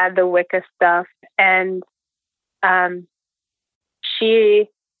 she had the Wicca stuff, and she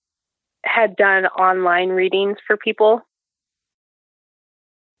had done online readings for people.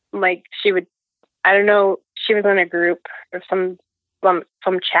 Like, she would, I don't know, she was in a group or some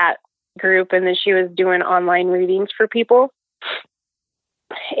chat group, and then she was doing online readings for people.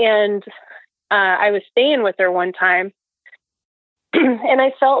 And I was staying with her one time, and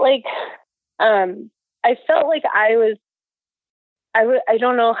I felt like I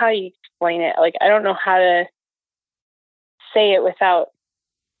don't know how you explain it. Like, I don't know how to say it without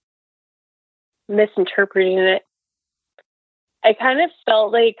misinterpreting it. I kind of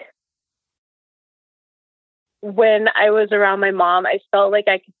felt like when I was around my mom, I felt like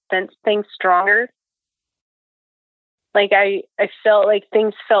I could sense things stronger. Like I felt like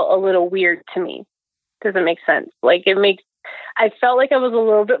things felt a little weird to me. Doesn't make sense. Like I felt like I was a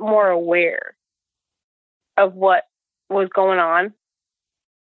little bit more aware of what was going on.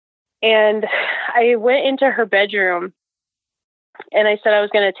 And I went into her bedroom and I said I was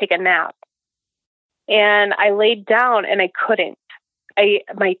going to take a nap. And I laid down and I couldn't.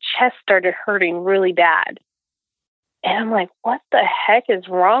 My chest started hurting really bad. And I'm like, what the heck is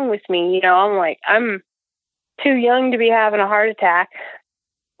wrong with me? You know, I'm like, I'm too young to be having a heart attack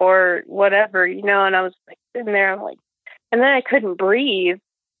or whatever, you know, and I was like sitting there, I'm like, and then I couldn't breathe.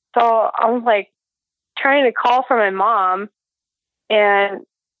 So I was like trying to call for my mom and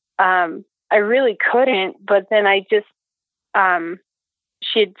I really couldn't, but then I just,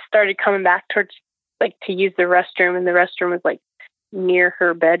 she had started coming back towards like to use the restroom, and the restroom was like near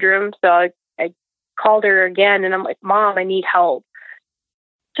her bedroom. So I called her again and I'm like, Mom, I need help.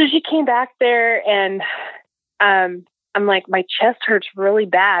 So she came back there and I'm like, my chest hurts really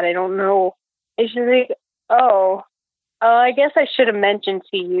bad. I don't know. And she's like, oh, I guess I should have mentioned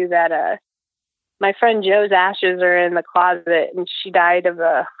to you that my friend Joe's ashes are in the closet and she died of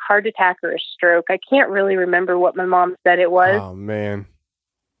a heart attack or a stroke. I can't really remember what my mom said it was. Oh, man.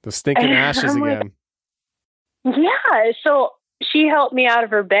 The stinking ashes again. Like, yeah. So she helped me out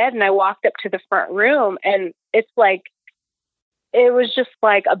of her bed and I walked up to the front room and it's like, it was just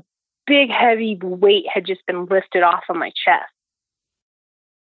like a big heavy weight had just been lifted off of my chest.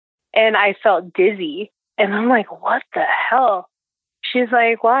 And I felt dizzy and I'm like, what the hell? She's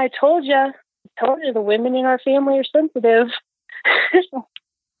like, well, I told you the women in our family are sensitive.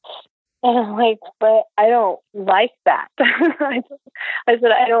 And I'm like, but I don't like that. I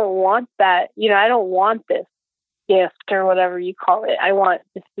said, I don't want that. You know, I don't want this gift or whatever you call it. I want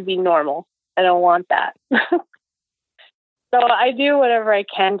this to be normal. I don't want that. So I do whatever I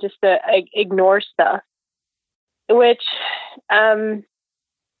can just to ignore stuff, which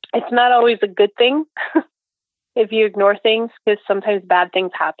it's not always a good thing if you ignore things, because sometimes bad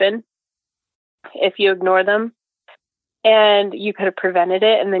things happen if you ignore them, and you could have prevented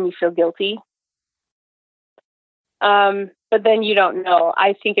it and then you feel guilty. But then you don't know.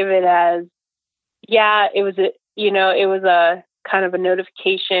 I think of it as, yeah, it was a kind of a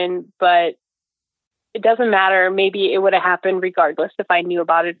notification, but it doesn't matter. Maybe it would have happened regardless if I knew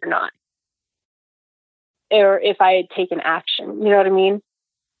about it or not, or if I had taken action. You know what I mean?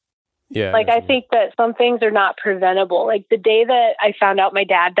 Yeah. Like, I think that some things are not preventable. Like the day that I found out my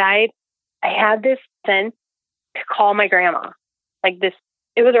dad died, I had this sense to call my grandma. Like this,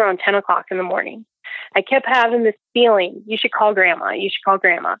 it was around 10 o'clock in the morning. I kept having this feeling, you should call grandma. You should call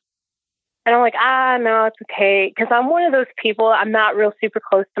grandma. And I'm like, no, it's okay. Because I'm one of those people, I'm not real super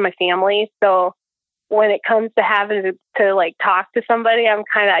close to my family. So when it comes to having to like talk to somebody,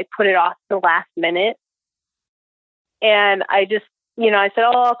 I put it off to the last minute. And I just, I said,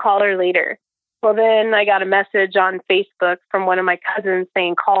 I'll call her later. Well, then I got a message on Facebook from one of my cousins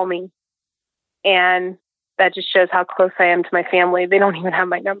saying, call me. And that just shows how close I am to my family. They don't even have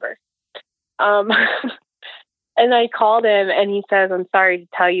my number. And I called him and he says, I'm sorry to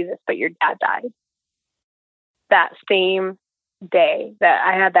tell you this, but your dad died. That same day that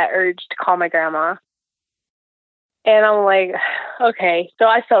I had that urge to call my grandma. And I'm like, okay. So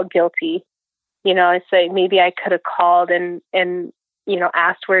I felt guilty. I say maybe I could have called and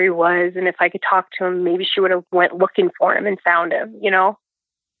asked where he was. And if I could talk to him, maybe she would have went looking for him and found him,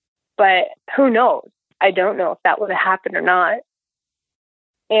 But who knows? I don't know if that would have happened or not.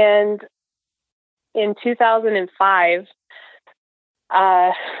 And in 2005,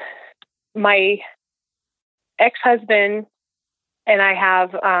 my ex-husband and I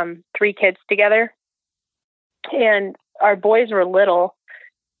have 3 kids together. And our boys were little.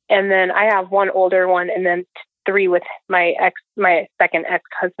 And then I have 1 older one and then 3 with my second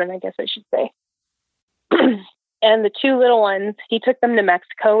ex-husband, I guess I should say. And the 2 little ones, he took them to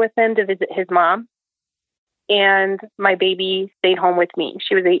Mexico with him to visit his mom. And my baby stayed home with me.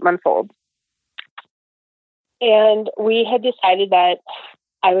 She was 8 months old. And we had decided that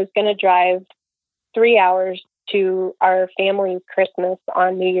I was going to drive 3 hours to our family's Christmas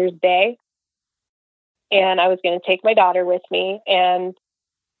on New Year's Day. And I was going to take my daughter with me. And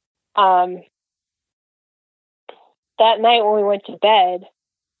that night when we went to bed,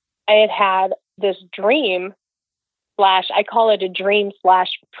 I had this dream / I call it a dream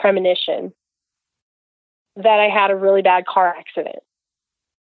 / premonition that I had a really bad car accident.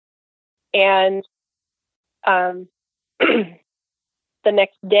 And the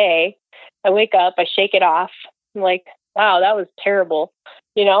next day I wake up, I shake it off. I'm like, wow, that was terrible.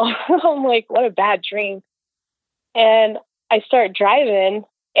 I'm like, what a bad dream. And I start driving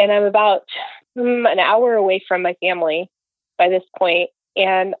and I'm about an hour away from my family by this point,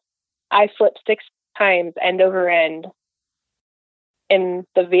 and I flipped 6 times end over end in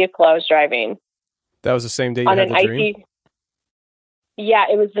the vehicle I was driving. That was the same day you had the dream? Yeah,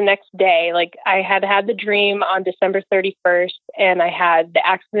 it was the next day. Like, I had the dream on December 31st, and I had the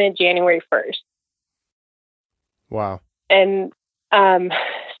accident January 1st. Wow. And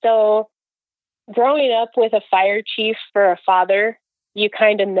so growing up with a fire chief for a father, you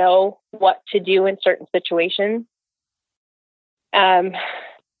kind of know what to do in certain situations.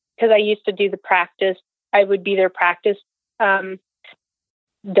 Because I used to do the practice. I would be their practice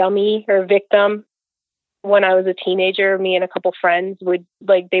dummy or victim. When I was a teenager, me and a couple friends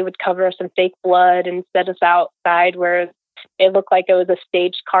they would cover us in fake blood and set us outside where it looked like it was a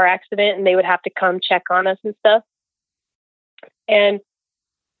staged car accident, and they would have to come check on us and stuff. And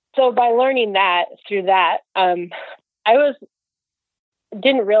so by learning that through that, I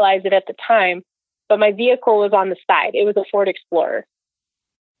didn't realize it at the time, but my vehicle was on the side. It was a Ford Explorer.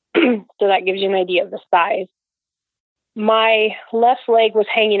 So that gives you an idea of the size. My left leg was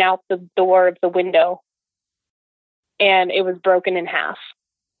hanging out the door of the window, and it was broken in half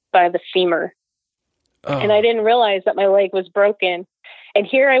by the femur. Oh. And I didn't realize that my leg was broken. And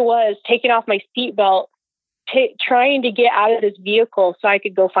here I was taking off my seatbelt, trying to get out of this vehicle so I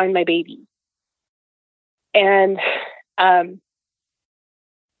could go find my baby. And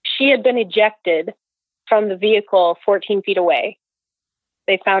she had been ejected from the vehicle 14 feet away.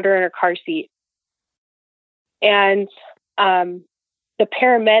 They found her in her car seat. And the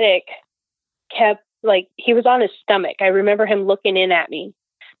paramedic kept, he was on his stomach. I remember him looking in at me.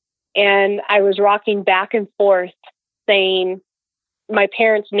 And I was rocking back and forth saying my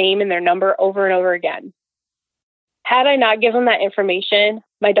parents' name and their number over and over again. Had I not given that information,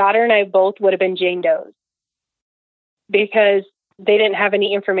 my daughter and I both would have been Jane Does, because they didn't have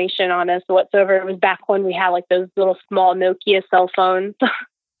any information on us whatsoever. It was back when we had those little small Nokia cell phones.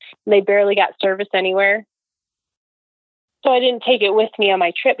 They barely got service anywhere. So I didn't take it with me on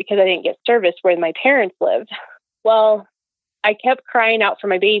my trip because I didn't get service where my parents lived. Well, I kept crying out for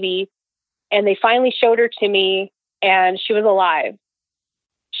my baby, and they finally showed her to me, and she was alive.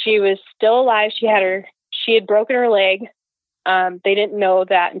 She was still alive. She had broken her leg. They didn't know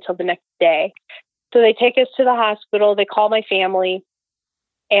that until the next day. So they take us to the hospital. They call my family,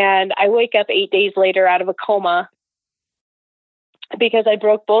 and I wake up 8 days later out of a coma because I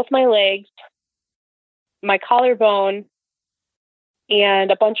broke both my legs, my collarbone,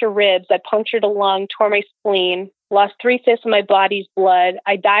 and a bunch of ribs. I punctured a lung, tore my spleen, lost 3/5 of my body's blood.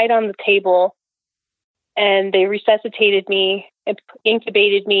 I died on the table, and they resuscitated me,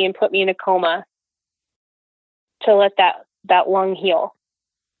 incubated me, and put me in a coma to let that lung heal.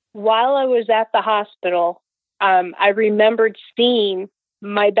 While I was at the hospital, I remembered seeing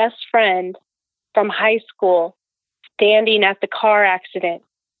my best friend from high school standing at the car accident.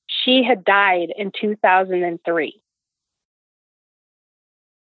 She had died in 2003.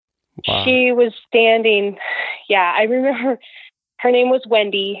 Wow. She was standing. Yeah, I remember her name was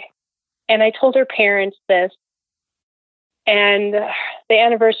Wendy, and I told her parents this. And the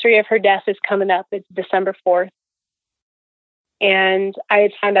anniversary of her death is coming up. It's December 4th. And I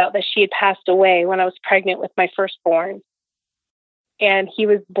had found out that she had passed away when I was pregnant with my firstborn. And he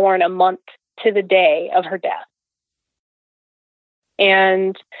was born a month to the day of her death.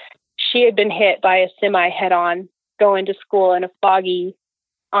 And she had been hit by a semi head-on going to school on a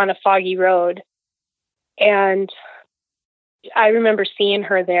foggy road. And I remember seeing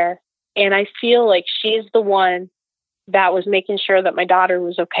her there. And I feel like she's the one that was making sure that my daughter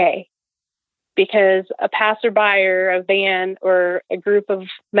was okay. Because a passerby or a van or a group of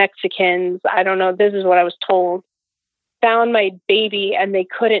Mexicans, I don't know, this is what I was told, found my baby and they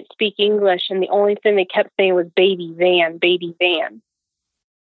couldn't speak English. And the only thing they kept saying was baby van, baby van.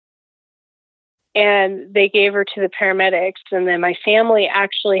 And they gave her to the paramedics. And then my family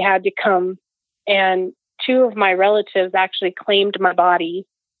actually had to come, and 2 of my relatives actually claimed my body,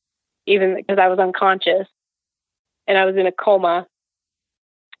 even because I was unconscious and I was in a coma.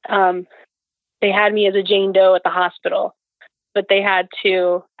 They had me as a Jane Doe at the hospital, but they had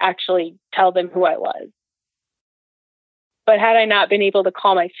to actually tell them who I was. But had I not been able to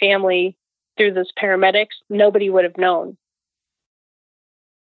call my family through those paramedics, nobody would have known.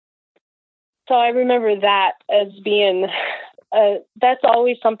 So I remember that as being, that's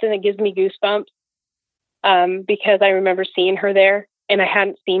always something that gives me goosebumps, because I remember seeing her there, and I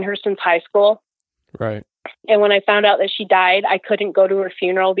hadn't seen her since high school. Right. And when I found out that she died, I couldn't go to her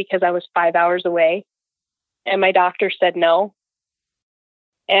funeral because I was 5 hours away. And my doctor said no.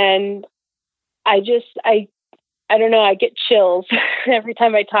 And I I don't know, I get chills every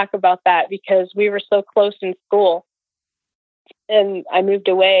time I talk about that because we were so close in school. And I moved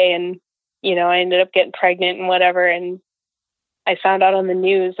away and, you know, I ended up getting pregnant and whatever. And I found out on the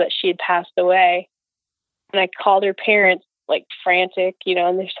news that she had passed away. And I called her parents like frantic, you know,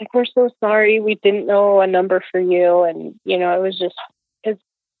 and they're just like, we're so sorry. We didn't know a number for you. And, you know, it was just,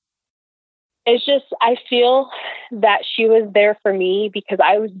 it's just, I feel that she was there for me because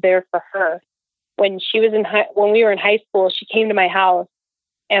I was there for her. When she was when we were in high school, she came to my house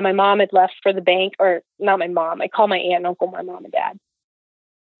and my mom had left for the bank, or not my mom. I call my aunt and uncle my mom and dad.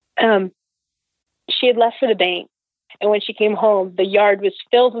 She had left for the bank. And when she came home, the yard was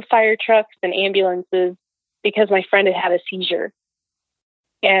filled with fire trucks and ambulances because my friend had had a seizure.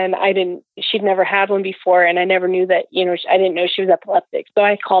 And she'd never had one before. And I never knew that, you know, I didn't know she was epileptic. So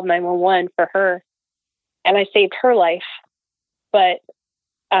I called 911 for her and I saved her life. But,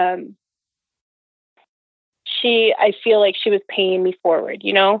 I feel like she was paying me forward,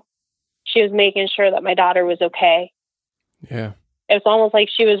 you know, she was making sure that my daughter was okay. Yeah. It's almost like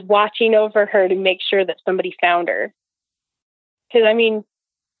she was watching over her to make sure that somebody found her. Because, I mean,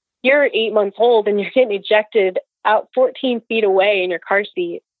 you're 8 months old and you're getting ejected out 14 feet away in your car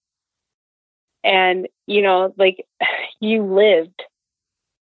seat. And, you know, like, you lived.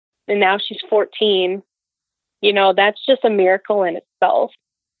 And now she's 14. You know, that's just a miracle in itself.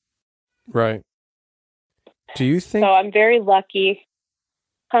 Right. Do you think... So I'm very lucky.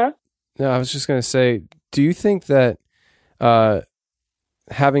 Huh? No, I was just going to say, do you think that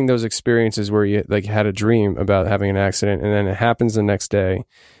having those experiences where you like had a dream about having an accident and then it happens the next day,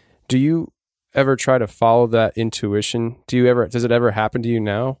 do you ever try to follow that intuition? Does it ever happen to you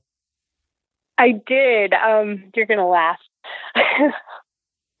now? I did. You're going to laugh.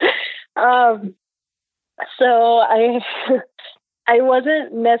 So I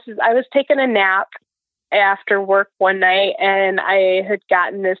was taking a nap after work one night and I had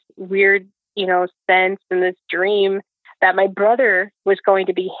gotten this weird, you know, sense and this dream that my brother was going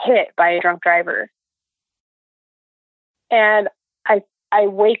to be hit by a drunk driver. And I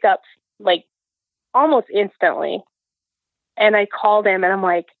wake up like almost instantly and I called him and I'm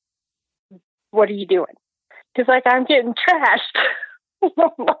like, what are you doing? He's like, I'm getting trashed.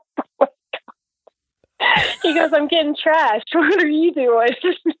 He goes, I'm getting trashed. What are you doing?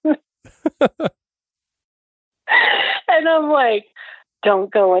 And I'm like, don't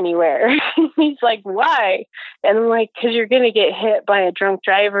go anywhere. He's like, why? And I'm like, because you're going to get hit by a drunk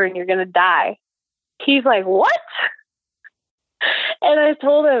driver and you're going to die. He's like, what? And I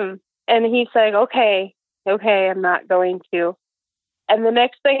told him, and he's like, okay, I'm not going to. And the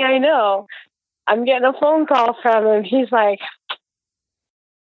next thing I know, I'm getting a phone call from him. He's like,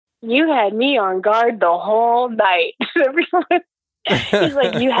 you had me on guard the whole night. He's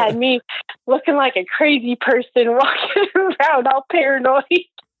like, you had me looking like a crazy person walking around all paranoid.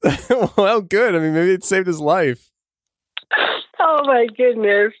 Well, good. I mean, maybe it saved his life. Oh my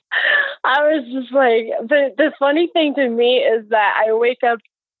goodness. I was just like, the funny thing to me is that I wake up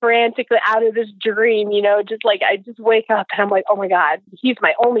frantically out of this dream, you know, just like, I just wake up and I'm like, oh my God, he's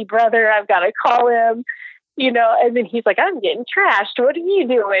my only brother. I've got to call him, you know, and then he's like, I'm getting trashed. What are you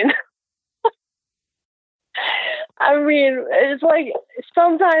doing? I mean, it's like,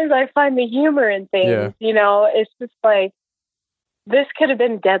 sometimes I find the humor in things, you know, it's just like, this could have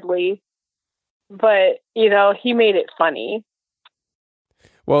been deadly, but, you know, he made it funny.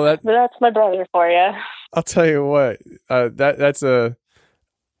 Well, that's my brother for you. I'll tell you what, that's a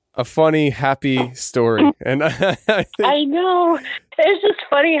funny, happy story. And I know. It's just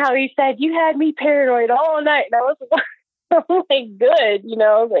funny how he said, you had me paranoid all night. And I was like, good, you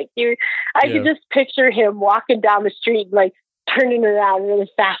know, like I could just picture him walking down the street, like turning around really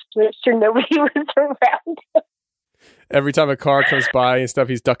fast to make sure nobody was around him. Every time a car comes by and stuff,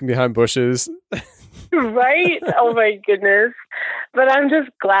 he's ducking behind bushes. Right? Oh my goodness. But I'm just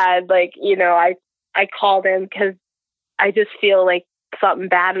glad, like, you know, I called him because I just feel like something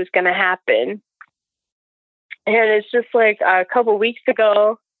bad was going to happen. And it's just like a couple weeks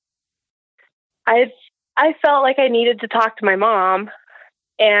ago, I felt like I needed to talk to my mom,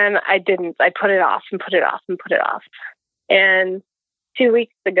 and I didn't. I put it off and put it off and put it off. And 2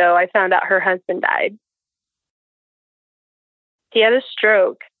 weeks ago, I found out her husband died. He had a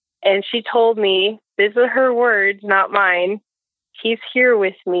stroke, and she told me, these are her words, not mine, he's here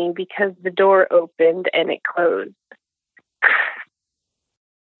with me because the door opened and it closed.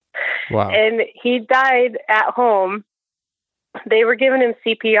 Wow. And he died at home. They were giving him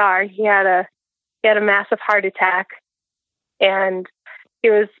CPR. He had a massive heart attack, and he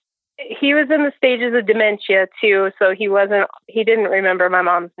was in the stages of dementia too. So he didn't remember my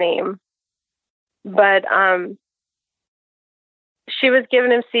mom's name, but she was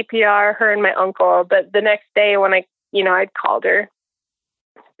giving him CPR, her and my uncle. But the next day when I'd called her,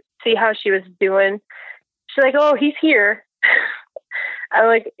 see how she was doing. She's like, oh, he's here. I'm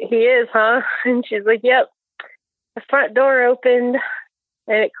like, he is, huh? And she's like, yep. The front door opened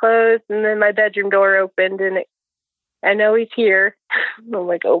and it closed, and then my bedroom door opened and I know he's here. I'm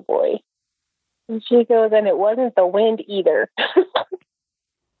like, oh boy. And she goes, and it wasn't the wind either.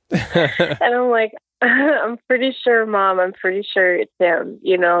 And I'm like, I'm pretty sure, Mom, it's him,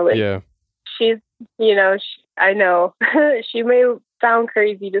 yeah. She's, I know she may sound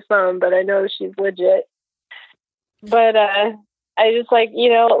crazy to some, but I know she's legit. But, I just like,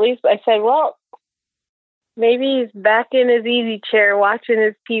 at least I said, well, maybe he's back in his easy chair watching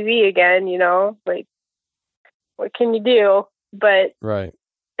his TV again, like, what can you do? But right.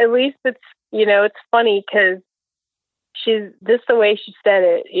 At least it's, it's funny because she's just the way she said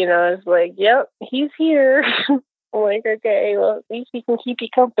it, it's like, yep, he's here. I'm like, okay, well, at least he can keep you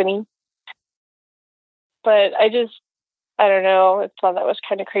company. But I don't know. I thought that was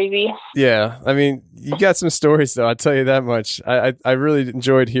kind of crazy. Yeah. I mean, you got some stories though. I'll tell you that much. I really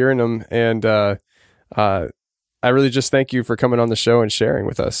enjoyed hearing them. And, I really just thank you for coming on the show and sharing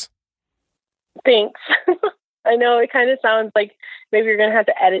with us. Thanks. I know it kind of sounds like maybe you're going to have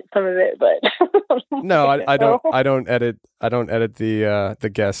to edit some of it, but no, I don't edit the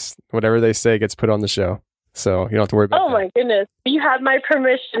guests. Whatever they say gets put on the show. So you don't have to worry about that. Oh my goodness. You had my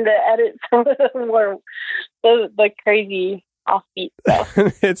permission to edit some of the more the crazy offbeat stuff.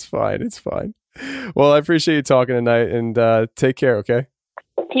 It's fine. Well, I appreciate you talking tonight, and take care, okay?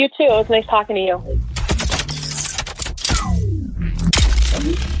 You too. It was nice talking to you.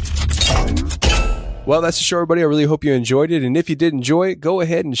 Well, that's the show, everybody. I really hope you enjoyed it. And if you did enjoy it, go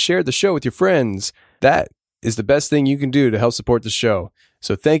ahead and share the show with your friends. That is the best thing you can do to help support the show.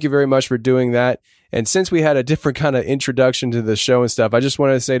 So thank you very much for doing that. And since we had a different kind of introduction to the show and stuff, I just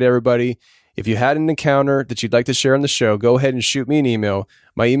wanted to say to everybody, if you had an encounter that you'd like to share on the show, go ahead and shoot me an email.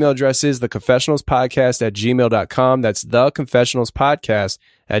 My email address is theconfessionalspodcast@gmail.com. That's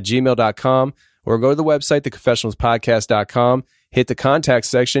theconfessionalspodcast@gmail.com. Or go to the website, theconfessionalspodcast.com. Hit the contact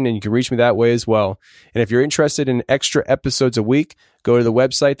section and you can reach me that way as well. And if you're interested in extra episodes a week, go to the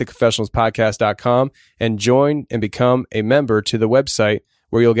website, theconfessionalspodcast.com, and join and become a member to the website,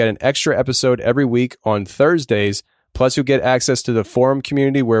 where you'll get an extra episode every week on Thursdays. Plus, you'll get access to the forum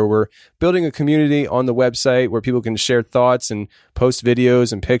community, where we're building a community on the website where people can share thoughts and post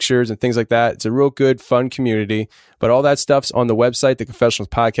videos and pictures and things like that. It's a real good, fun community. But all that stuff's on the website,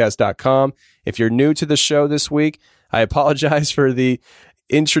 theconfessionalspodcast.com. If you're new to the show this week, I apologize for the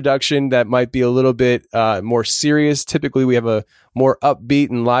introduction that might be a little bit more serious. Typically, we have a more upbeat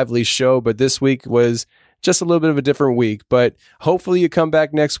and lively show, but this week was just a little bit of a different week. But hopefully you come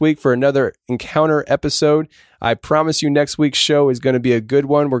back next week for another encounter episode. I promise you next week's show is going to be a good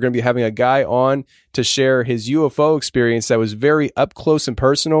one. We're going to be having a guy on to share his UFO experience that was very up close and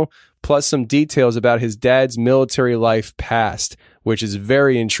personal, plus some details about his dad's military life past, which is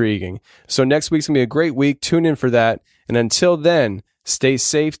very intriguing. So next week's going to be a great week. Tune in for that. And until then, stay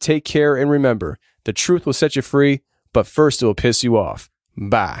safe, take care, and remember, the truth will set you free, but first it will piss you off.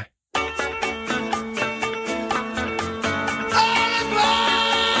 Bye.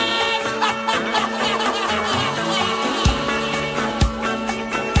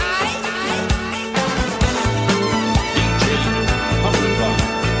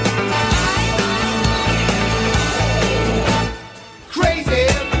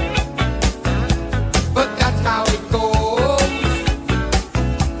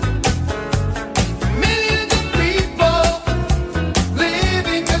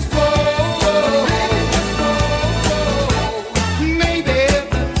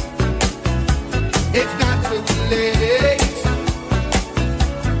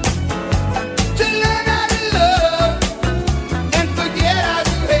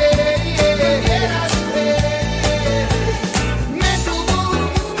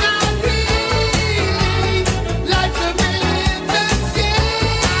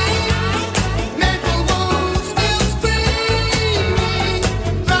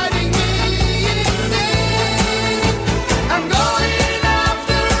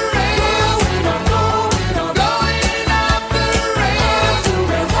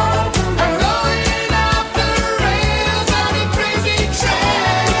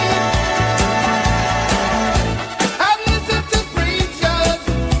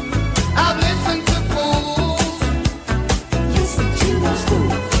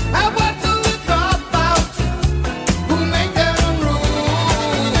 I